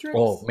that Matrix?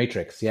 Oh,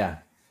 Matrix, yeah.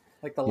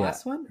 Like the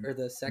last one or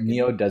the second?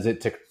 Neo does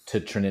it to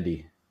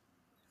Trinity.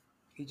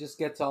 He just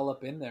gets all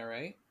up in there,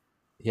 right?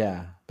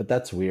 Yeah, but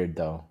that's weird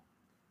though.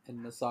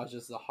 And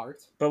massages the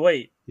heart. But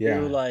wait, Yeah.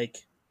 you like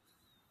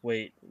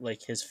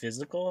his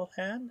physical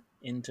hand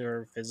into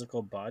her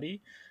physical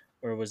body,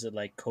 or was it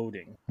like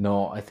coding?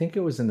 No, I think it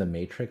was in the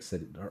Matrix.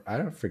 Or I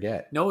don't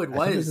forget. No, it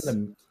I think was.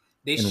 in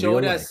They in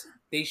showed real us.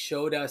 They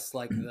showed us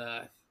like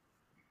the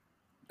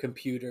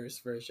computers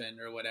version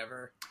or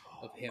whatever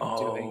of him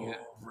doing it.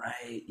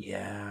 Right.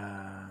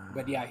 Yeah.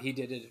 But yeah, he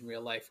did it in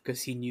real life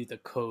because he knew the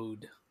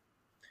code.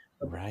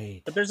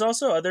 Right. But there's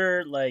also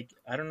other, like,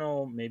 I don't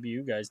know, maybe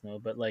you guys know,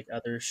 but like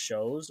other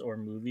shows or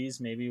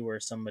movies maybe where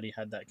somebody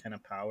had that kind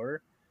of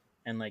power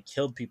and like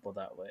killed people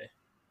that way.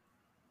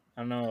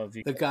 I don't know if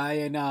you. The guy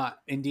in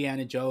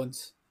Indiana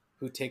Jones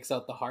who takes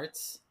out the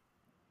hearts.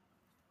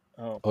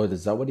 Oh, Oh,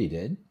 is that what he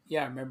did?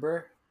 Yeah,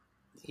 remember?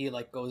 He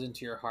like goes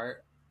into your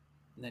heart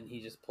and then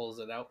he just pulls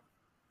it out.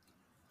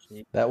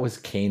 gee. That was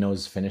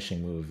Kano's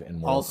finishing move in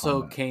Mortal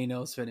Also, Kombat.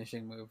 Kano's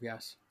finishing move.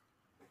 Yes.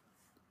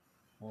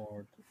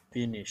 Or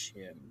finish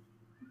him.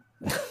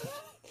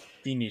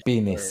 Finish.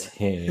 Penis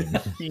her. him.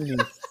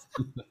 Penis.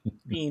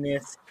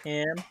 Penis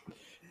him.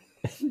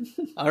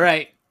 All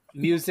right,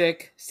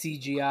 music,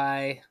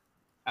 CGI.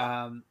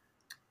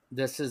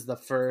 This is the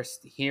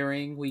first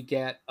hearing we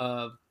get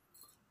of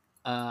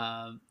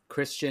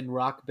Christian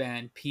rock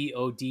band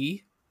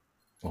POD.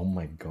 Oh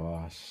my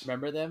gosh.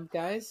 Remember them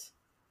guys?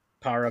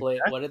 Power of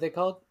Death? What are they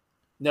called?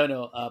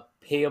 No.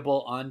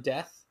 Payable on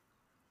Death.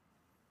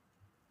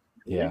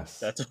 Yes.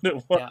 That's what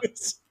it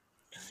was.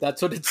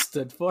 That's what it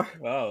stood for.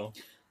 Wow.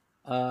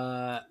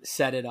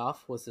 Set It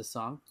Off was the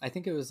song. I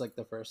think it was like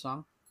the first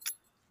song,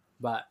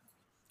 but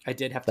I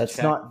did have to That's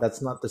check.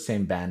 that's not the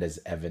same band as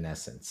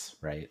Evanescence,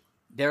 right?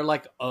 They're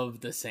like of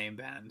the same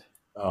band.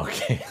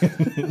 Okay.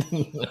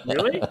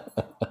 Really?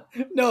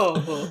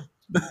 No.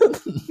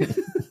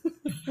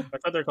 I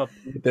thought they're called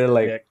They're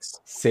like Dicks.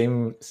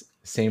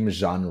 same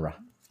genre,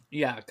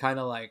 Yeah, kind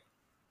of like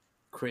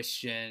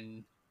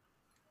Christian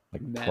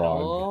like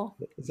metal,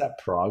 prog. Is that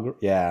prog?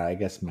 Yeah, I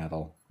guess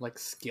metal. like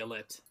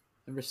Skillet.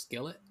 Remember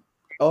Skillet?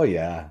 Oh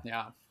yeah.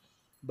 Yeah.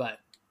 But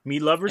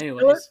Meat lovers.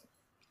 anyways,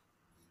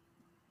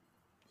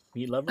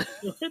 Meat lovers.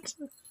 Skillet?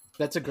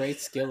 that's a great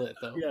Skillet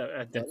though. Yeah,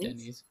 at At Denny's.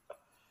 Denny's.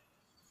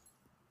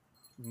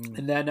 Mm.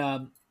 And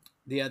then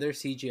the other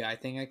CGI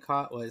thing I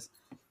caught was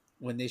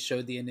when they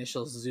showed the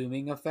initial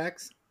zooming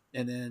effects,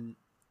 and then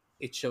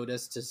it showed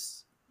us to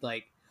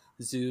like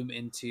zoom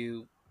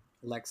into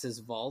Lex's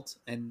vault,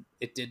 and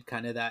it did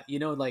kind of that,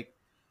 like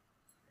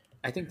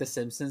I think the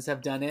Simpsons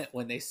have done it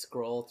when they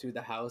scroll through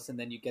the house, and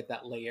then you get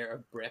that layer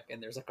of brick,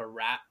 and there's like a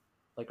rat,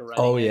 like a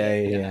running Oh in yeah,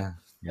 it.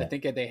 yeah. I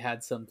think they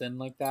had something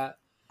like that,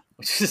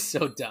 which is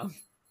so dumb.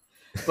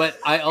 But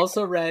I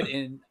also read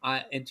in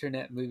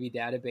Internet Movie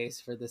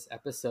Database for this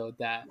episode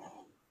that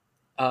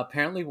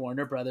apparently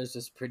Warner Brothers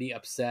was pretty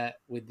upset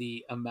with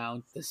the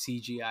amount the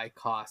CGI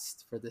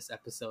cost for this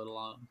episode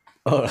alone.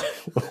 Oh,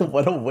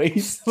 what a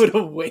waste! What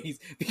a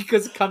waste!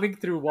 Because coming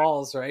through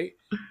walls, right?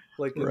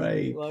 Like in the Right.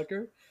 meat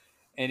locker.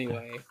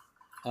 Anyway,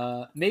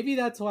 maybe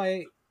that's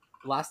why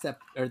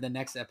the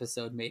next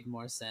episode made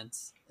more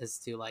sense as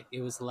to like it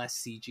was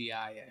less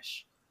CGI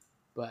ish.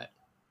 But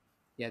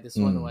yeah, this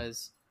one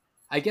was.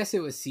 I guess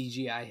it was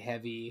CGI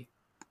heavy,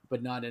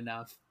 but not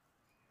enough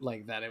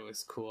like that it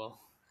was cool.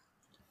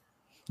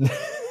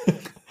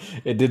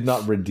 It did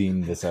not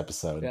redeem this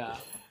episode. Yeah.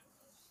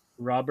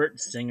 Robert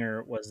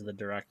Singer was the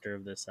director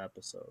of this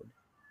episode.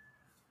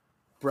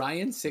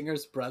 Bryan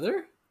Singer's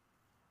brother?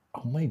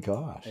 Oh my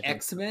gosh.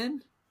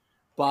 X-Men?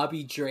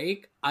 Bobby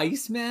Drake?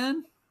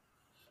 Iceman?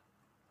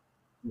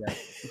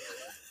 Yes.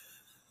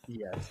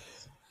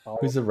 Yes.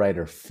 Who's the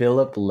writer?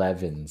 Philip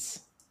Levinson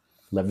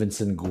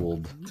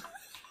Gould.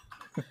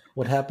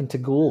 What happened to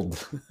Gould?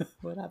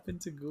 What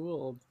happened to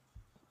Gould?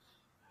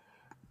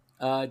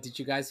 Did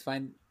you guys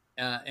find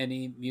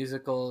any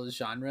musical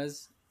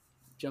genres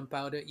jump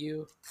out at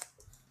you?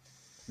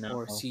 No.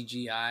 Or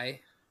CGI?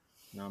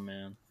 No,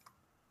 man.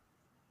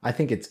 I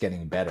think it's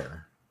getting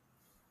better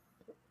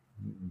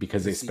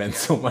because they spent CGI.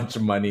 so much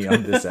money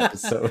on this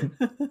episode.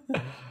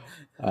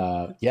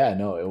 Yeah,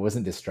 no, it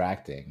wasn't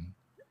distracting.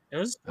 It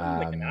was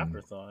like an Um,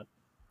 afterthought.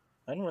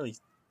 I didn't really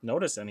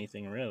notice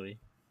anything, really.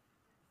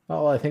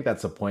 Well, I think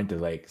that's the point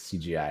of like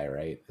CGI,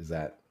 right? Is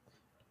that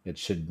it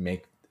should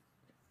make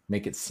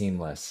it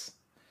seamless,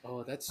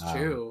 Oh, that's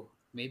true.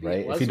 Maybe right?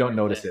 it was If you don't worth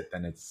notice it,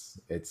 then it's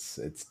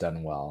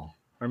done well.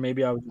 Or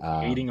maybe I was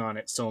Um, hating on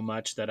it so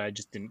much that I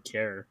just didn't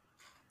care.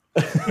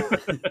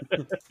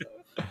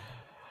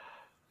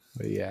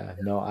 But yeah,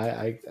 no,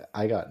 I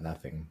got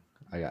nothing.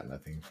 I got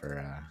nothing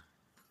for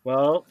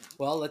Well,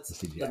 Well, let's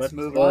CGI. let's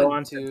move go on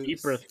on to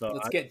deeper thought.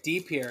 Let's get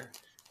deep here.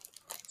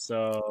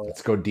 so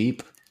let's go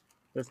deep.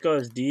 let's go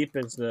as deep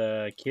as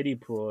the kiddie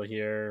pool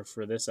here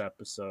for this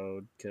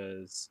episode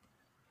because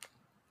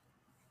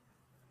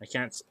I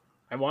can't.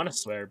 I want to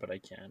swear, but I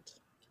can't.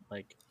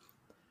 Like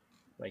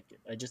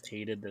I just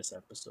hated this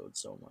episode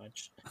so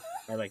much.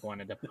 I like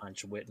wanted to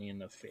punch Whitney in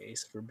the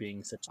face for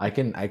being such. I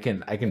can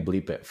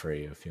bleep it for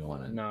you if you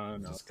want to. No,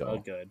 just it's go. all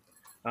good.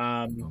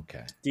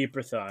 Okay.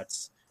 Deeper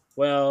thoughts.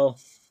 Well,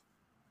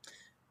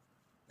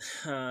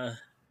 I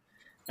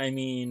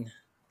mean,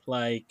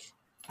 like,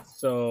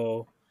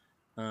 so,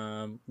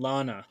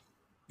 Lana.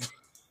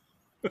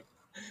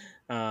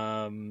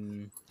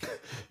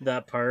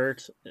 That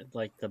part,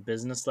 like the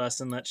business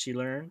lesson that she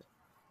learned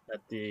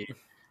at the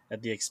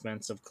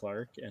expense of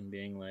Clark, and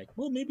being like,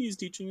 well, maybe he's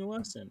teaching you a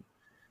lesson.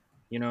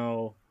 You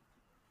know,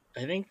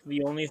 I think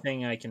the only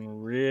thing I can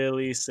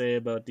really say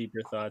about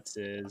Deeper Thoughts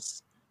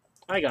is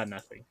I got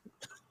nothing.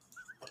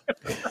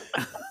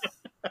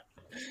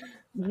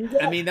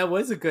 I mean, that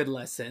was a good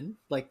lesson.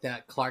 Like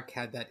that Clark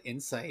had that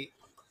insight.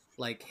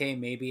 Like, hey,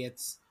 maybe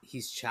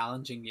he's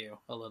challenging you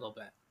a little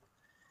bit.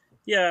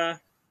 Yeah,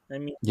 I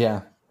mean,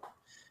 Yeah.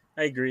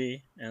 I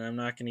agree, and I'm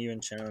not going to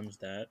even challenge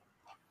that.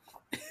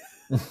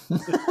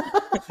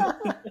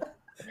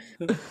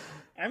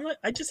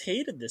 I just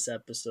hated this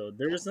episode.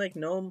 There was like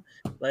no,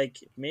 like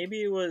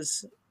maybe it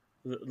was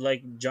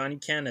like Johnny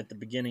Can at the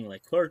beginning,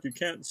 like Clark, you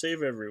can't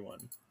save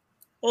everyone.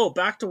 Oh,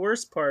 back to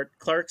worst part,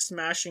 Clark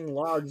smashing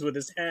logs with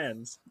his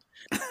hands.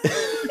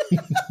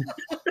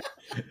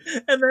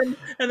 and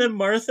then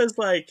Martha's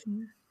like,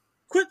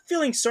 quit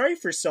feeling sorry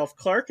for yourself,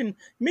 Clark, and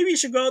maybe you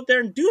should go out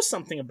there and do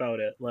something about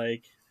it.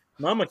 Like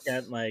Mama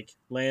Kent like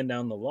laying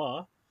down the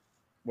law,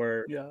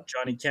 where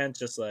Johnny Kent's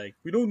just like,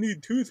 we don't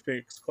need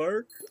toothpicks,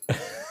 Clark. We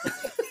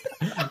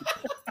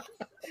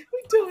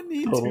don't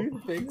need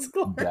toothpicks,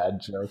 Clark.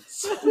 Bad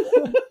jokes.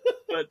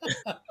 But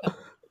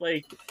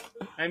like,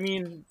 I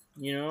mean,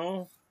 you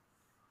know,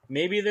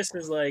 maybe this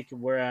is like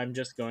where I'm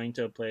just going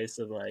to a place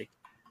of like,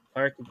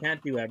 Clark, you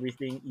can't do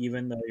everything,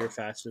 even though you're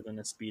faster than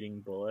a speeding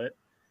bullet.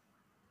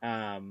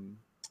 And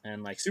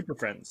like Super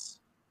Friends,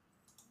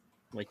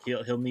 like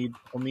he'll need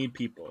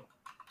people.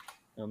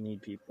 He'll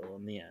need people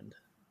in the end,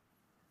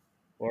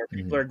 or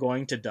people are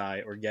going to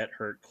die or get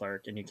hurt,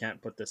 Clark, and you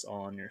can't put this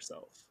all on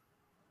yourself.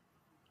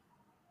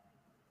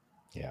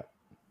 Yeah.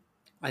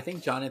 I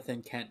think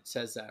Jonathan Kent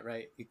says that,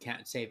 right? You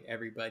can't save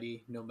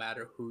everybody, no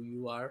matter who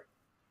you are.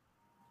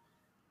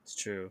 It's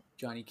true.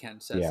 Johnny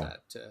Kent says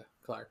that to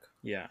Clark.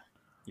 Yeah,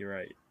 you're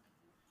right.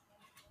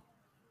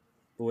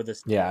 But with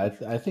this,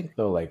 I think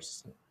though, like,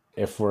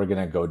 if we're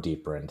gonna go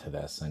deeper into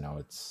this, I know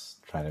it's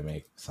trying to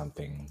make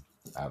something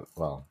out.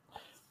 Well,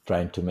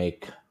 trying to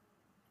make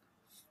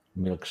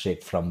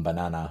milkshake from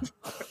banana.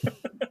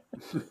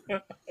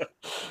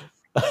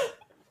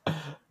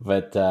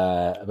 but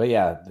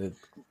yeah,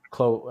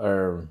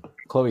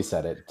 Chloe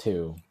said it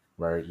too,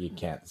 where you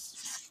can't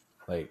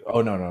like.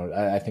 Oh no,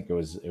 I think it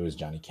was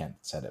Johnny Kent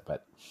said it,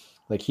 but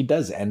like he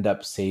does end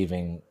up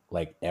saving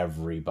like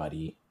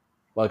everybody,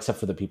 well, except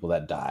for the people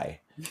that die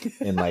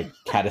in like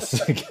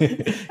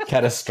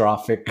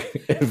catastrophic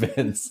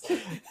events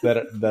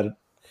that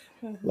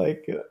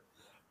like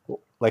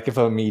if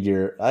a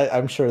meteor,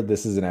 I'm sure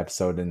this is an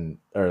episode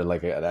or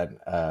like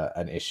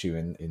an issue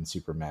in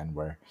Superman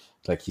where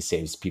like he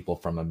saves people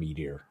from a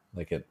meteor,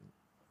 like it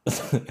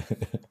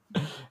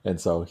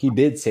and so he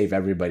did save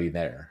everybody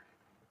there.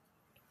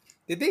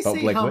 Did they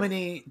say like, how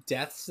many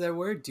deaths there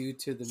were due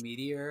to the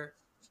meteor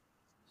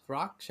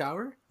rock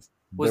shower?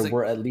 There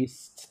were at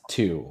least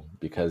 2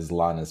 because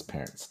Lana's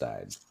parents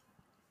died.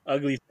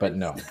 Ugly, but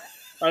no.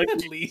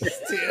 At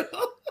least 2.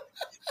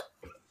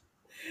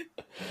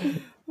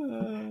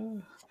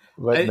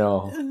 But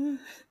no.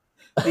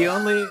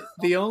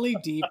 The only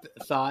deep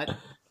thought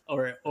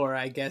or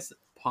I guess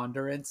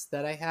ponderance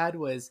that I had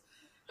was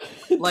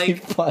like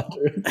deep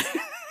ponderance.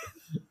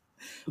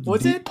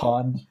 Was deep it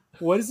pond?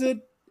 Was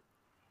it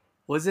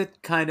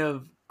kind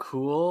of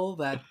cool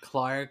that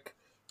Clark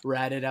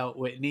ratted out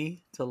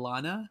Whitney to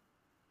Lana?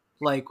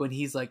 Like when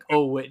he's like,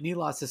 "Oh, Whitney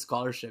lost his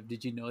scholarship.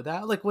 Did you know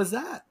that?" Like, was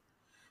that?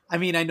 I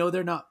mean, I know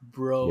they're not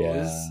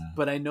bros,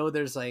 but I know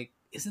there's like,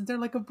 isn't there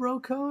like a bro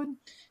code?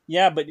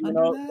 Yeah, but you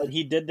know, but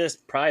he did this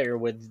prior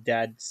with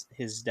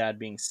his dad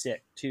being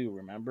sick too.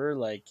 Remember,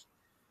 like,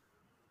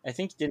 I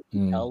think didn't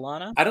he tell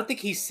Lana? I don't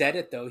think he said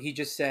it though. He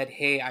just said,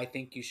 "Hey, I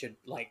think you should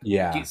like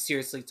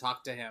seriously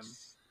talk to him."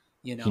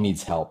 You know, he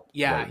needs help.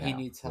 Yeah, right he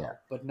needs help,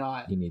 but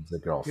not. He needs a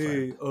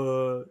girlfriend.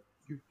 Hey,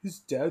 his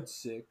dad's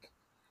sick.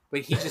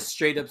 But he just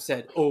straight up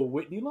said, "Oh,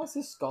 Whitney lost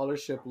his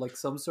scholarship like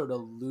some sort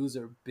of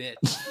loser bitch."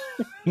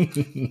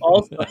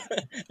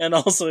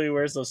 also he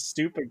wears those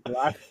stupid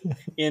glasses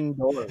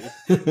indoors.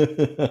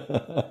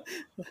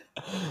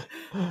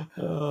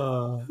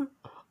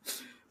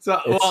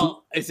 So,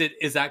 well,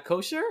 is that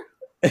kosher?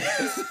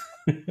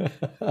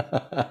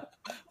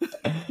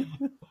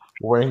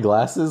 Wearing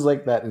glasses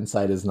like that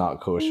inside is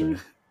not kosher.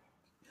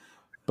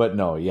 But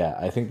no, yeah,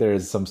 I think there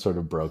is some sort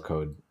of bro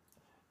code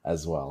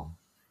as well.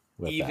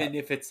 Even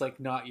if it's like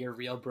not your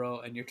real bro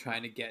and you're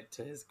trying to get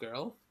to his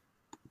girl.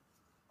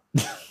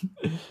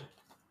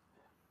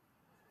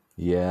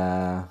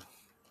 Yeah.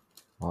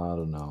 Well, I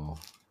don't know.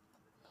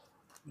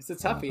 It's a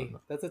toughie.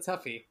 That's a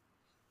toughie.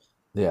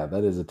 Yeah,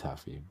 that is a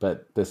toughie.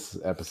 But this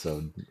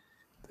episode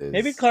is...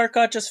 Maybe Clark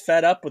got just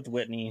fed up with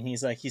Whitney and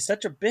he's like, he's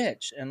such a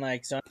bitch. And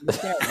like, so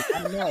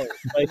I don't know.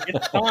 Like,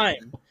 it's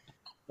time.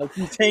 Like,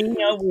 he's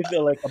hanging out with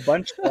like a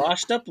bunch of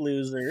washed up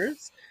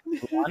losers.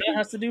 Lana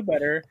has to do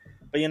better.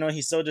 But you know,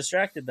 he's so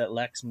distracted that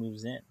Lex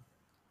moves in.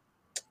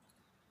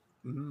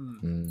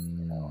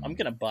 I'm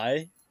gonna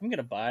buy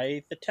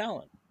the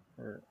talent.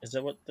 Or is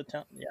that what the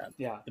talent? Yeah.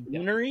 Yeah. The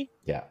Boonery?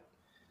 Yeah.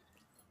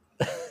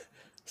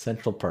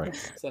 Central Park.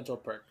 Central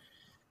Park.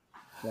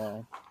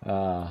 Wow.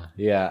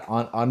 Yeah,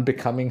 on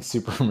becoming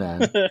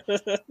Superman.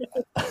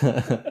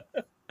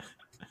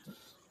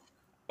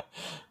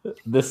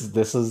 This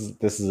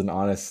is an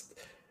honest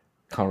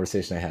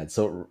conversation I had.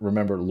 So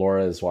remember,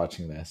 Laura is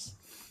watching this,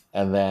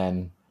 and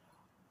then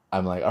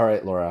I'm like, all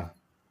right, Laura,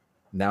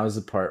 now is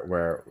the part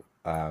where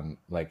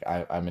like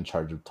I'm in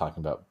charge of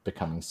talking about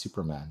becoming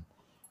Superman,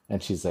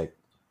 and she's like,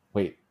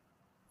 wait,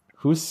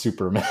 who's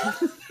Superman?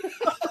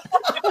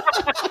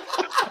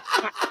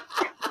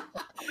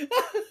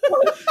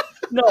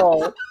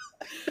 No.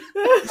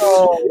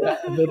 No.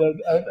 And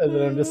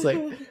then I'm just like,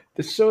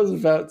 the show is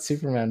about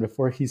Superman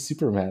before he's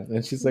Superman,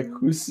 and she's like,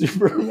 who's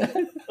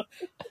Superman?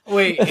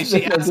 Wait, is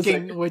she And I'm just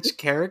asking like, which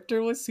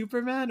character was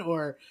Superman,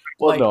 or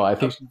well, like no, I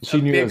think a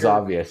she knew it was bigger-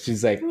 obvious.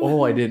 She's like,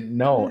 oh, I didn't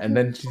know. And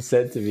then she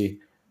said to me,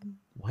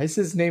 why is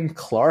his name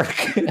Clark?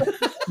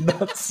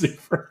 Not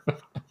Superman.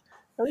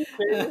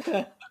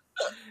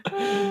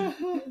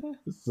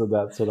 So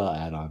that's what I'll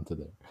add on to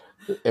there.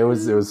 It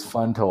was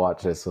fun to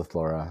watch this with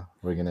Laura.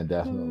 We're gonna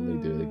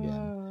definitely do it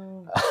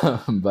again.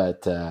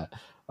 But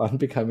on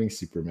becoming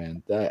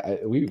Superman,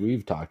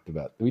 we talked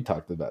about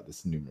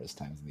this numerous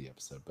times in the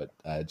episode. But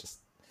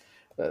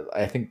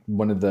I think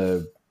one of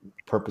the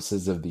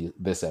purposes of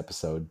this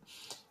episode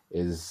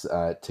is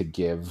to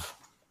give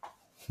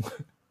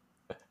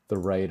the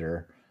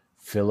writer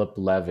Philip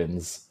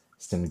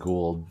Levinston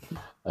Gould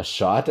a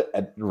shot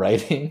at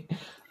writing,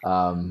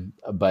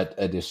 but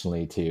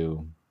additionally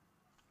to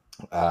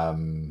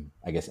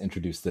I guess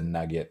introduce the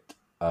nugget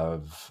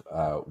of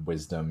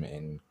wisdom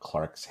in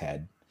Clark's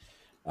head,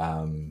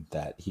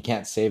 that he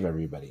can't save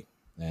everybody,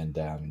 and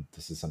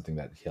this is something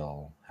that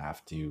he'll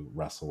have to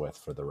wrestle with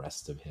for the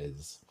rest of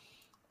his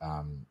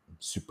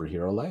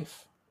superhero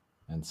life.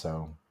 And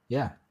so,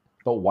 yeah.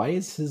 But why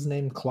is his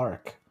name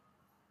Clark?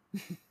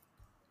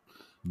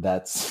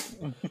 That's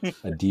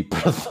a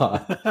deeper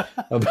thought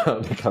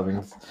about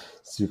becoming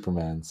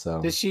Superman.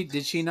 So Did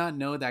she not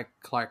know that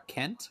Clark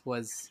Kent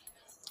was?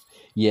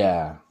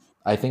 yeah,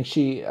 I think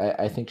she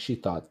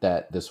thought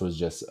that this was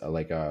just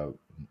Avengers,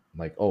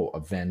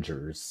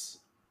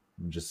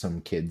 just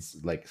some kid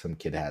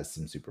has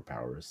some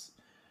superpowers,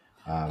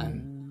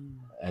 and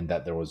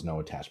that there was no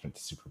attachment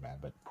to Superman.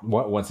 But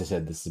once I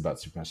said this is about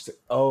Superman, she's like,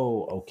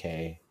 oh,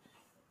 okay.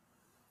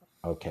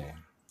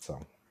 So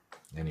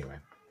anyway,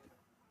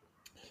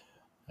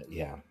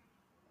 yeah.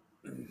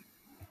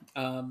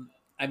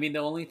 I mean, the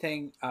only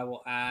thing I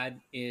will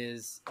add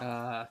is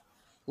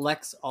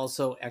Lex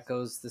also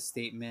echoes the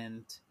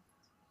statement,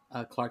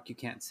 "Clark, you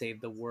can't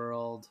save the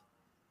world,"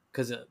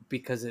 because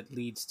it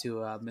leads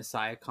to a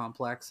messiah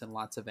complex and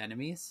lots of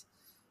enemies.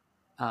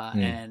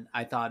 And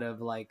I thought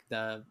of like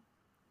the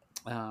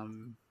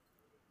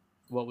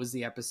what was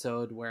the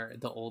episode where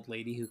the old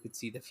lady who could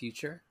see the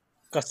future?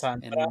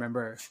 Cassandra. And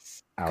remember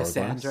Hourglass?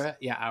 Cassandra,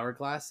 yeah,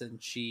 Hourglass,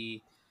 and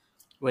she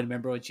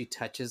remember when she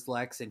touches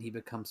Lex and he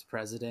becomes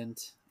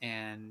president,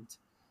 and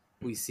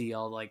we see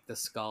all like the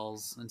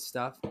skulls and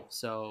stuff.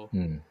 So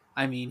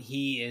I mean,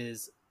 he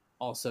is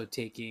also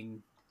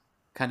taking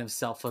kind of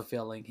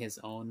self-fulfilling his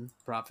own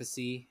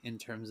prophecy in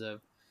terms of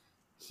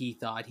he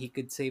thought he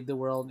could save the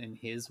world in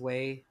his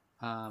way,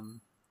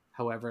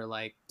 however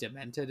like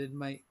demented it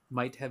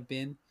might have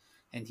been.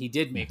 And he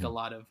did make a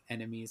lot of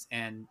enemies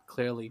and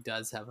clearly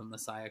does have a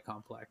messiah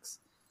complex.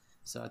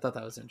 So I thought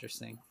that was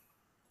interesting.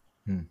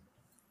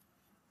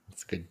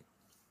 That's good.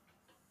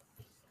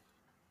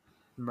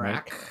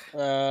 Mrak.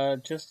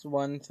 Just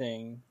one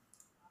thing.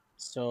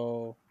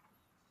 So,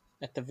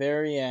 at the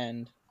very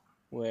end,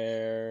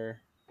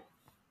 where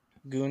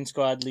Goon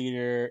Squad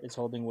leader is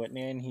holding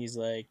Whitney, and he's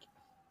like,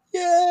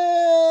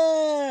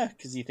 "Yeah!"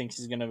 because he thinks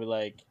he's gonna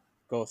like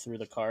go through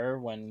the car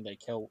when they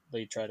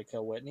try to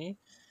kill Whitney,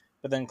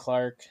 but then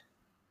Clark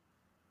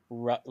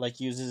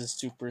uses his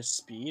super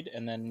speed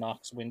and then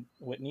knocks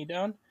Whitney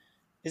down.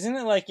 Isn't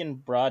it like in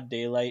broad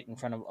daylight in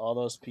front of all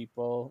those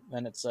people?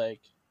 Then it's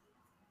like,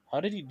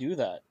 how did he do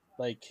that?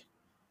 Like,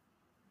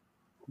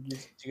 do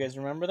you guys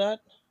remember that?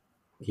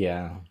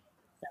 Yeah,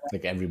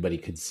 like everybody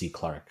could see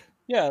Clark.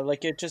 Yeah,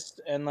 like it just,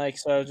 and like,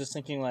 so I was just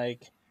thinking,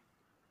 like,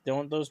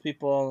 don't those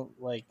people,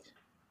 like,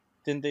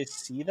 didn't they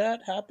see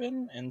that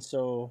happen? And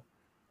so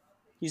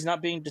he's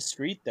not being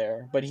discreet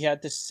there, but he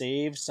had to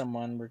save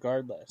someone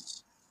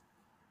regardless.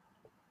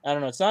 I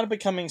don't know. It's not a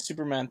becoming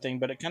Superman thing,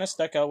 but it kind of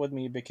stuck out with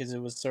me because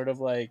it was sort of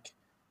like,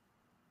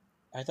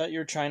 I thought you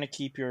were trying to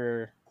keep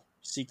your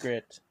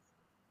secrets,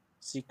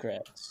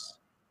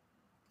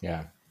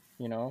 Yeah.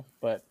 you know,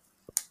 but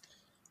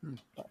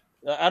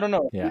I don't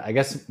know. Yeah, I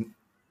guess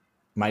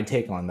my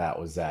take on that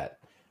was that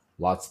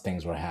lots of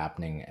things were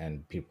happening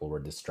and people were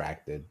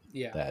distracted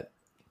Yeah. that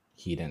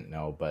he didn't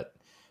know. But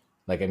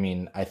like, I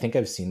mean, I think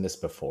I've seen this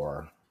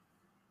before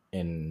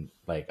in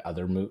like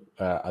other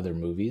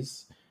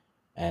movies,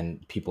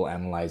 and people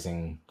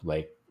analyzing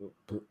like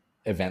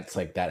events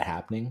like that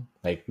happening,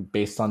 like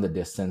based on the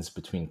distance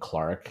between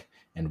Clark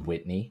and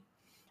Whitney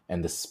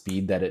and the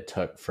speed that it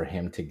took for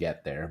him to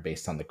get there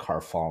based on the car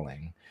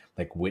falling,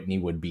 like Whitney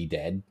would be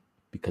dead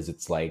because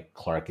it's like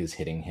Clark is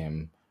hitting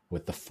him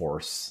with the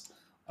force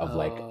of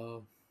like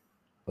Oh.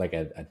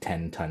 a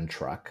 10-ton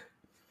truck.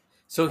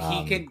 So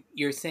he can.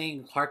 You're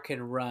saying Clark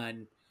can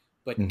run,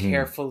 but Mhm.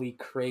 carefully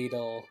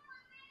cradle.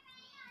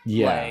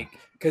 Yeah. Like,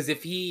 because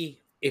if he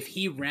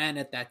ran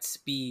at that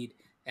speed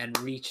and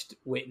reached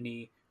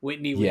Whitney would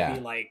Yeah. be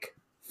like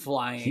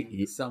flying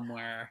He-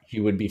 somewhere. He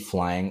would be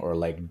flying, or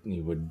like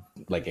he would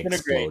like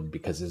Disintegrate. explode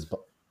because his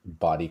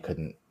body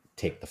couldn't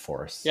take the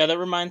force. Yeah, that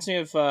reminds me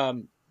of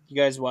you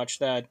guys watched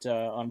that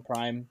on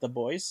Prime, The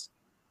Boys?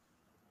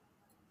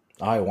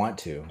 Oh, I want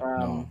to.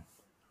 No.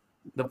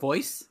 The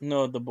voice.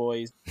 No, The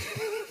Boys.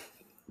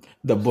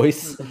 The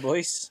voice. The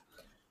Boys.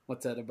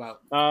 What's that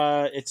about?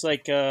 It's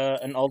like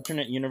an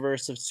alternate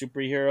universe of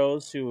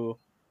superheroes who,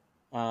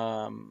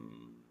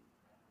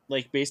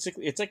 like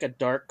basically, it's like a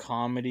dark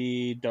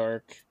comedy,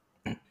 dark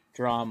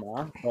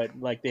drama, but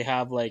like they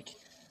have like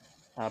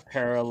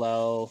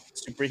parallel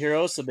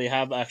superheroes. So they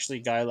have actually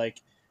a guy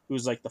like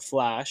who's like the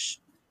Flash,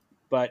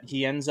 but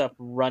he ends up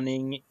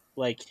running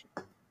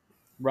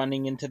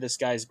into this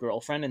guy's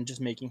girlfriend and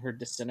just making her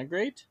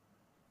disintegrate.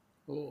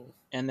 Oh,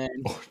 And then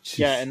Oh, jeez.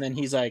 yeah, and then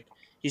he's like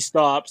he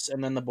stops,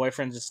 and then the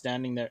boyfriend's just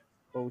standing there.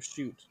 Oh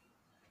shoot!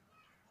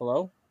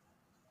 Hello?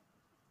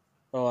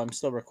 Oh, I'm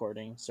still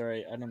recording.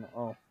 Sorry, I don't know.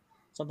 Oh,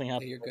 something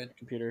happened. you're with good. the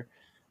computer.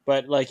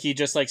 But like he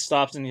just like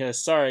stops and he says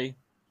sorry,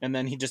 and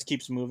then he just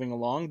keeps moving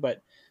along.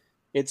 But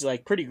it's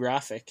like pretty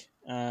graphic.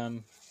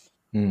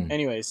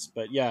 Anyways,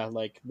 but yeah,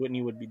 like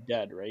Whitney would be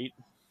dead, right?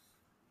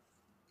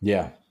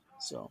 Yeah.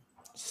 So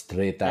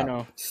Straight I up.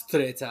 know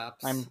straight up.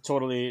 I'm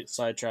totally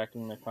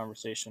sidetracking the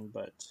conversation,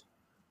 but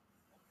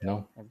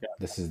No, I've got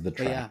this is the But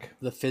yeah, track.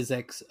 the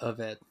physics of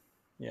it.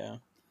 yeah.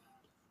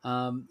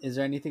 Is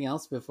there anything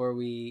else before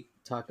we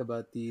talk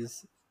about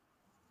these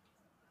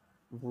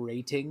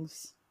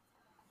ratings?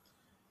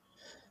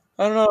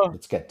 I don't know.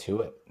 Let's get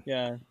to it.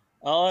 Yeah.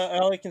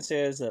 All I can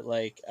say is that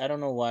like I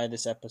don't know why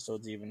this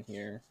episode's even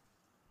here.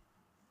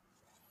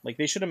 Like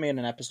they should have made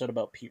an episode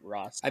about Pete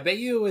Ross. I bet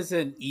you it was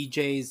in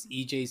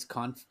EJ's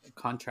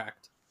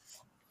contract.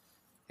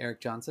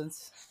 Eric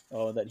Johnson's,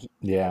 Oh, that he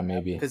Yeah,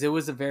 maybe. because it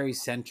was a very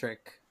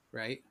centric,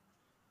 right?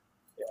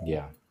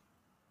 Yeah.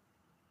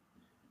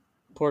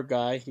 poor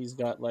guy. He's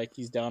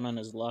down on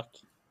his luck,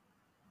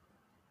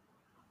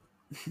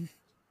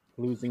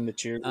 losing the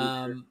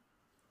cheerleader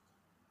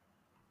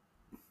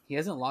He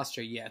hasn't lost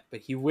her yet,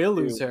 but he will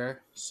lose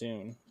her.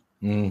 soon.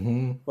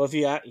 Mm-hmm. Well, if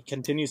he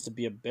continues to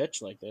be a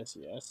bitch like this,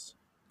 yes.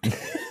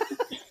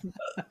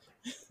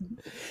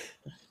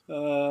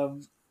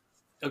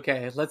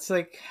 Okay, let's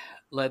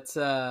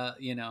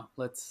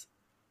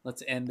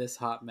end this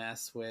hot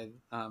mess with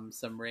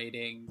some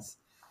ratings.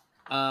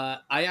 I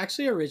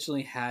actually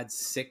originally had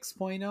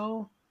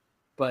 6.0,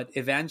 but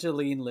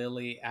Evangeline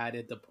Lilly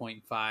added the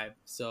 0.5,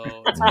 so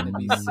it's going to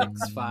be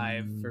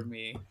 6.5 for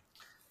me.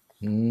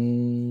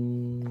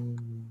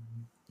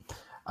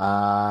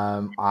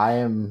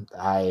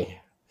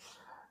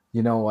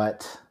 You know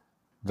what?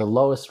 The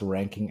lowest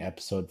ranking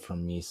episode for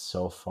me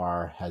so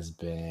far has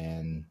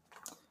been,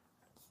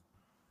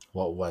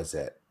 what was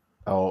it?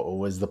 Oh, it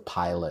was the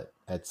pilot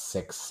at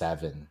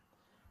 6.7.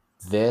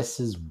 This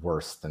is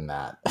worse than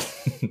that.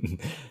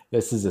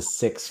 This is a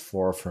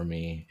 6.4 for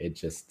me. It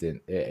just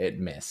didn't. It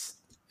missed.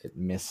 It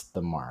missed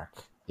the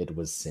mark. It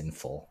was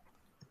sinful.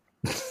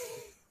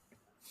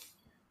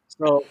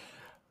 So,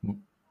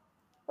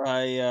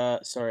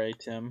 sorry,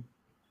 Tim.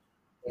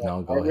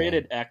 No, go I ahead.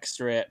 rated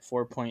Extra at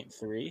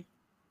 4.3,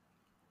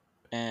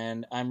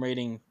 and I'm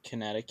rating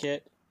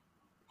Connecticut.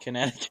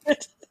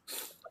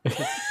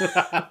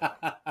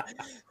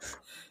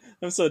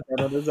 I'm so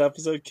done with this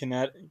episode.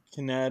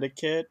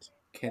 Connecticut.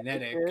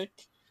 Kinetic.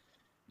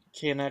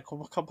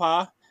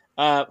 Connecticut.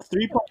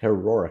 3.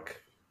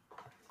 Heroic.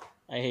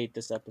 I hate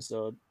this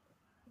episode,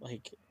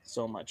 like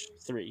so much.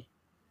 3.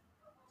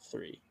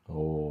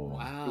 Oh,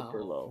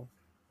 Super Wow. low.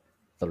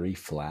 3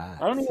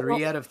 flat. I don't even 3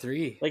 know. out of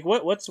 3. Like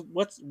what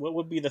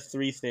would be the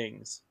 3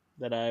 things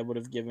that I would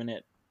have given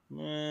it?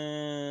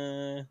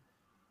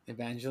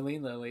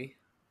 Evangeline Lilly.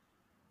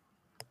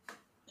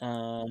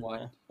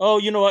 What? Oh,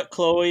 you know what?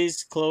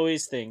 Chloe's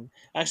thing.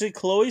 Actually,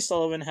 Chloe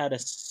Sullivan had a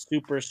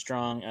super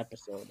strong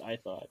episode, I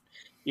thought,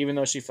 even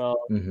though she fell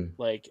Mm-hmm.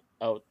 like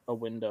out a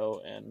window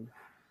and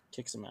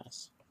kicked some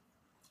ass.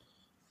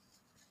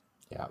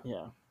 Yeah.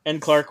 Yeah,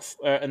 and Clark,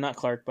 not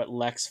Clark, but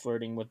Lex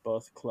flirting with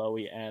both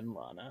Chloe and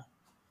Lana.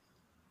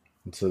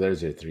 So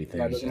there's your 3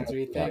 Yeah, things. those are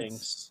three the things.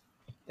 things.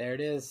 There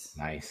it is.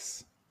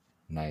 Nice.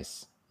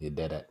 You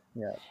did it.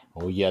 Yeah.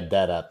 Oh, you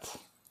did it.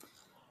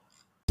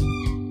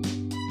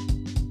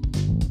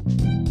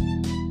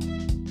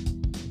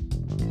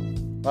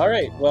 All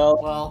right. Well,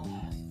 Well,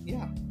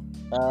 yeah.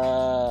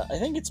 I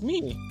think it's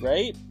me,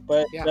 right?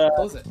 But Yeah,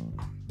 close it.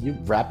 You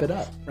wrap it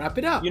up. Wrap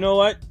it up. you know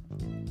what?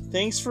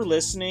 Thanks for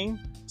listening.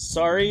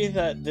 Sorry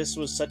that this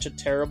was such a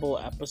terrible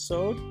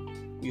episode.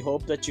 We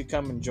hope that you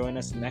come and join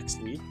us next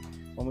week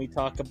when we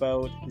talk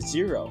about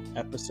Zero,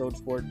 episode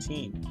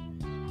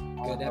 14.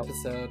 Good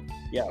episode.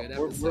 Yeah, Good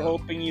we're episode.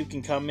 hoping you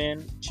can come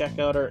in, check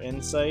out our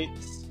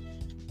insights,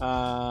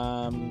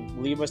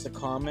 Leave us a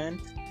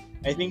comment.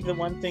 I think the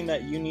one thing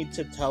that you need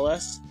to tell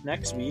us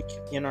next week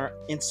in our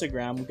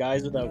Instagram,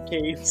 Guys Without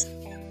Capes,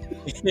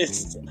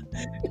 is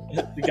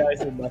the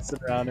guys are messing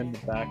around in the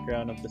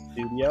background of the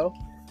studio.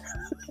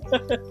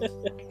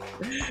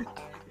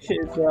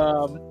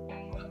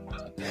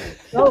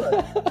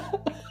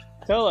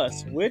 Tell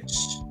us what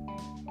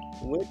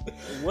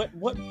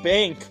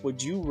bank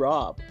would you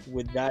rob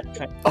with that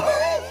kind of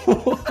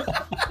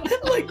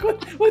Like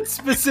what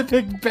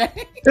specific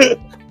bank?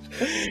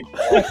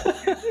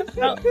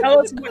 tell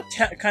us what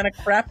kind of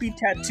crappy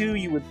tattoo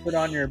you would put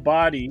on your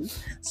body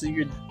so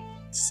you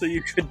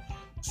could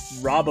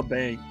rob a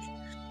bank.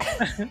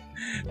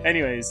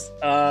 Anyways,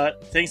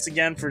 thanks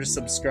again for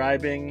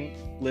subscribing,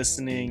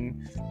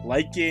 listening,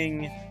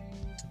 liking,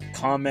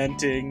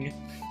 commenting.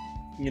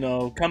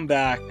 Come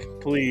back,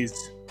 please,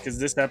 because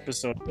this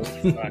episode was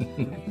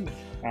fun.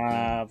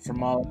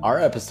 From all Our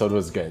episode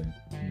was good.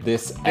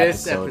 This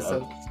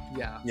episode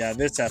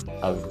this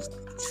episode was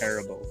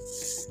terrible.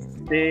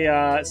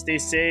 Stay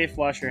safe.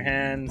 Wash your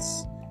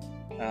hands.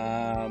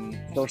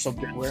 Social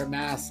distance. Wear a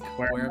mask.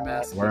 Wear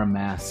a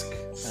mask.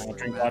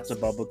 Drink lots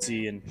of bubble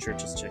tea and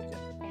Church's chicken.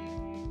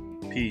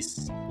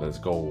 Peace. Let's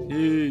go.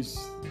 Peace.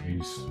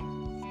 Peace.